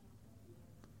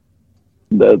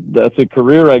 That's a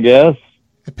career, I guess.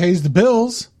 It pays the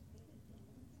bills,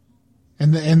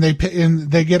 and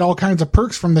they get all kinds of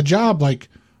perks from the job, like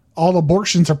all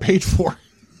abortions are paid for.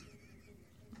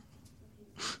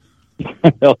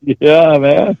 Hell yeah,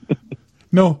 man.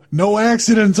 No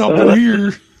accidents over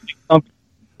here.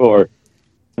 For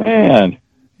man,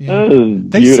 yeah.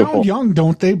 They sound young,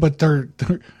 don't they? But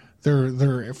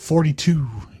they're 42.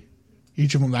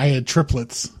 Each of them. I had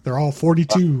triplets. They're all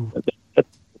 42. That's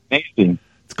amazing.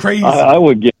 It's crazy. I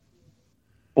would get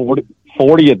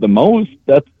 40 at the most.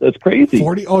 That's crazy.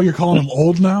 40? Oh, you're calling them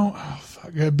old now? Oh,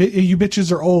 fuck. You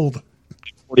bitches are old.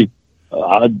 40.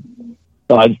 I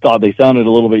just thought they sounded a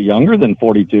little bit younger than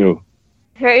 42.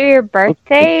 For your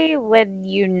birthday, would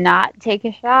you not take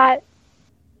a shot?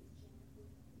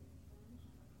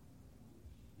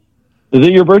 Is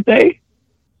it your birthday?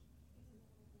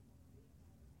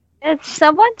 It's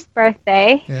someone's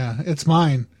birthday. Yeah, it's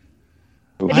mine.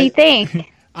 What do you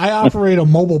think? I operate a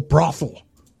mobile brothel.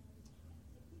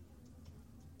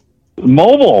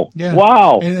 Mobile? Yeah.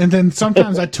 Wow. And then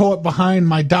sometimes I tow it behind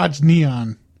my Dodge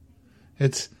Neon.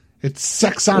 It's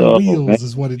sex on wheels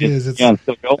is what it is. It's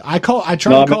I try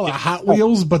to call it Hot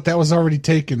Wheels, but that was already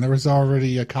taken. There was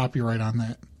already a copyright on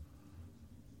that.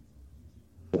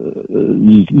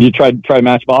 You try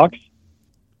Matchbox?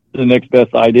 The next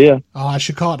best idea. Oh, I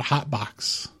should call it Hot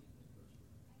Box.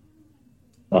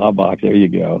 Hot Box, there you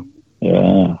go.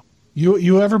 Yeah.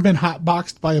 You ever been hot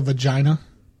boxed by a vagina?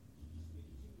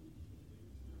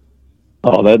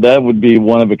 Oh, that would be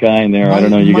one of a kind there. I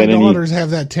don't know. You got any? My daughters have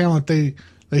that talent.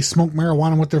 They smoke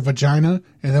marijuana with their vagina,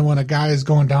 and then when a guy is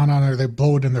going down on her, they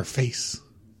blow it in their face.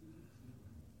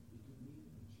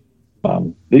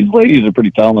 These ladies are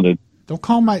pretty talented. Don't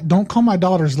call my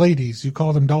daughters ladies. You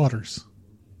call them daughters.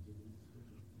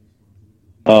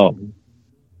 Oh.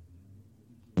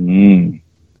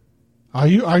 Are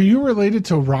you related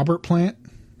to Robert Plant?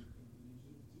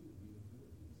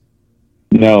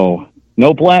 No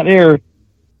Plant here.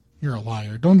 You're a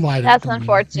liar. Don't lie to me. That's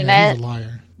unfortunate. Yeah, he's a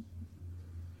liar.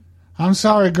 I'm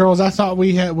sorry, girls. I thought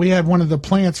we had one of the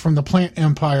plants from the Plant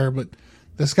Empire, but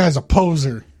this guy's a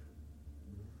poser.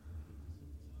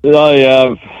 Oh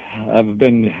yeah, I've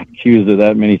been accused of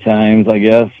that many times. I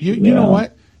guess. You know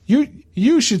what?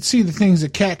 You should see the things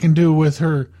that Kat can do with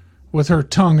her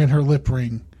tongue and her lip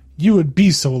ring. You would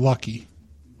be so lucky.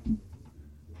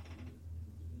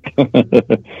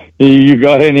 You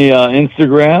got any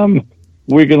Instagram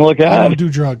we can look at? I don't do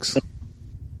drugs.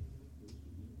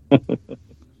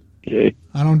 Okay.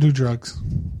 I don't do drugs.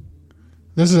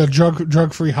 This is a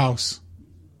drug-free house.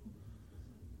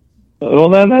 Well,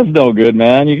 then that's no good,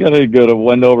 man. You got to go to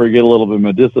Wendover and get a little bit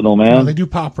medicinal, man. No, they do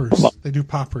poppers. They do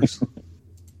poppers.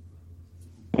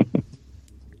 A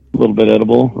little bit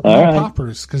edible. All right.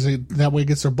 Poppers, because that way it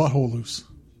gets their butthole loose.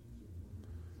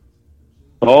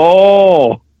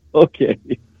 Oh, okay.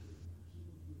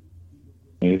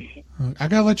 I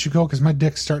gotta let you go because my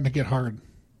dick's starting to get hard.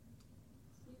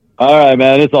 All right,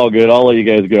 man. It's all good. I'll let you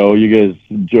guys go. You guys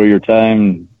enjoy your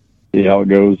time. See how it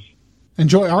goes.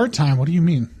 Enjoy our time? What do you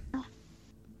mean?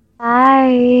 Hi.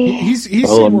 He's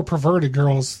saying we're perverted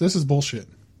girls. This is bullshit.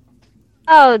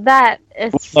 Oh, that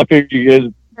is I figured you guys...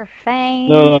 profane.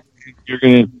 No, you're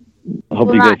going to... I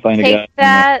hope you guys find a guy.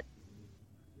 That.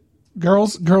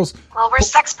 Girls. Well, we're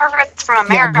sex perverts from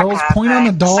America. Yeah, girls, point on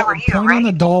the doll. So are you, point on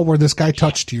the doll where this guy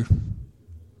touched you.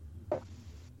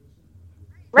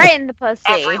 Right in the pussy.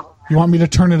 You want me to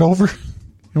turn it over?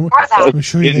 Let me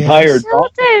show you the entire ass.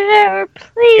 Don't turn it over,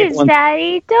 please,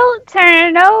 Daddy. Don't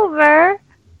turn it over.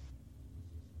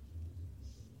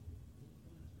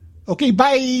 Okay,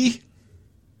 bye.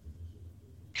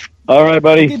 All right,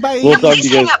 buddy. Okay, bye. We'll talk to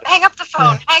you guys. Hang up the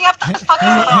phone. Hang up the fucking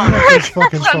Hang up this phone.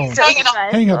 fucking phone. Hang it up.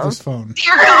 Hang up this phone.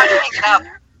 Dear God, hang it up.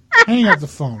 Hang up the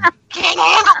phone. Can't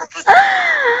handle this.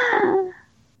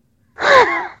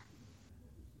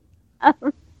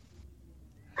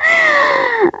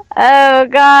 Oh,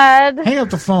 God. Hang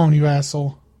up the phone, you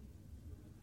asshole.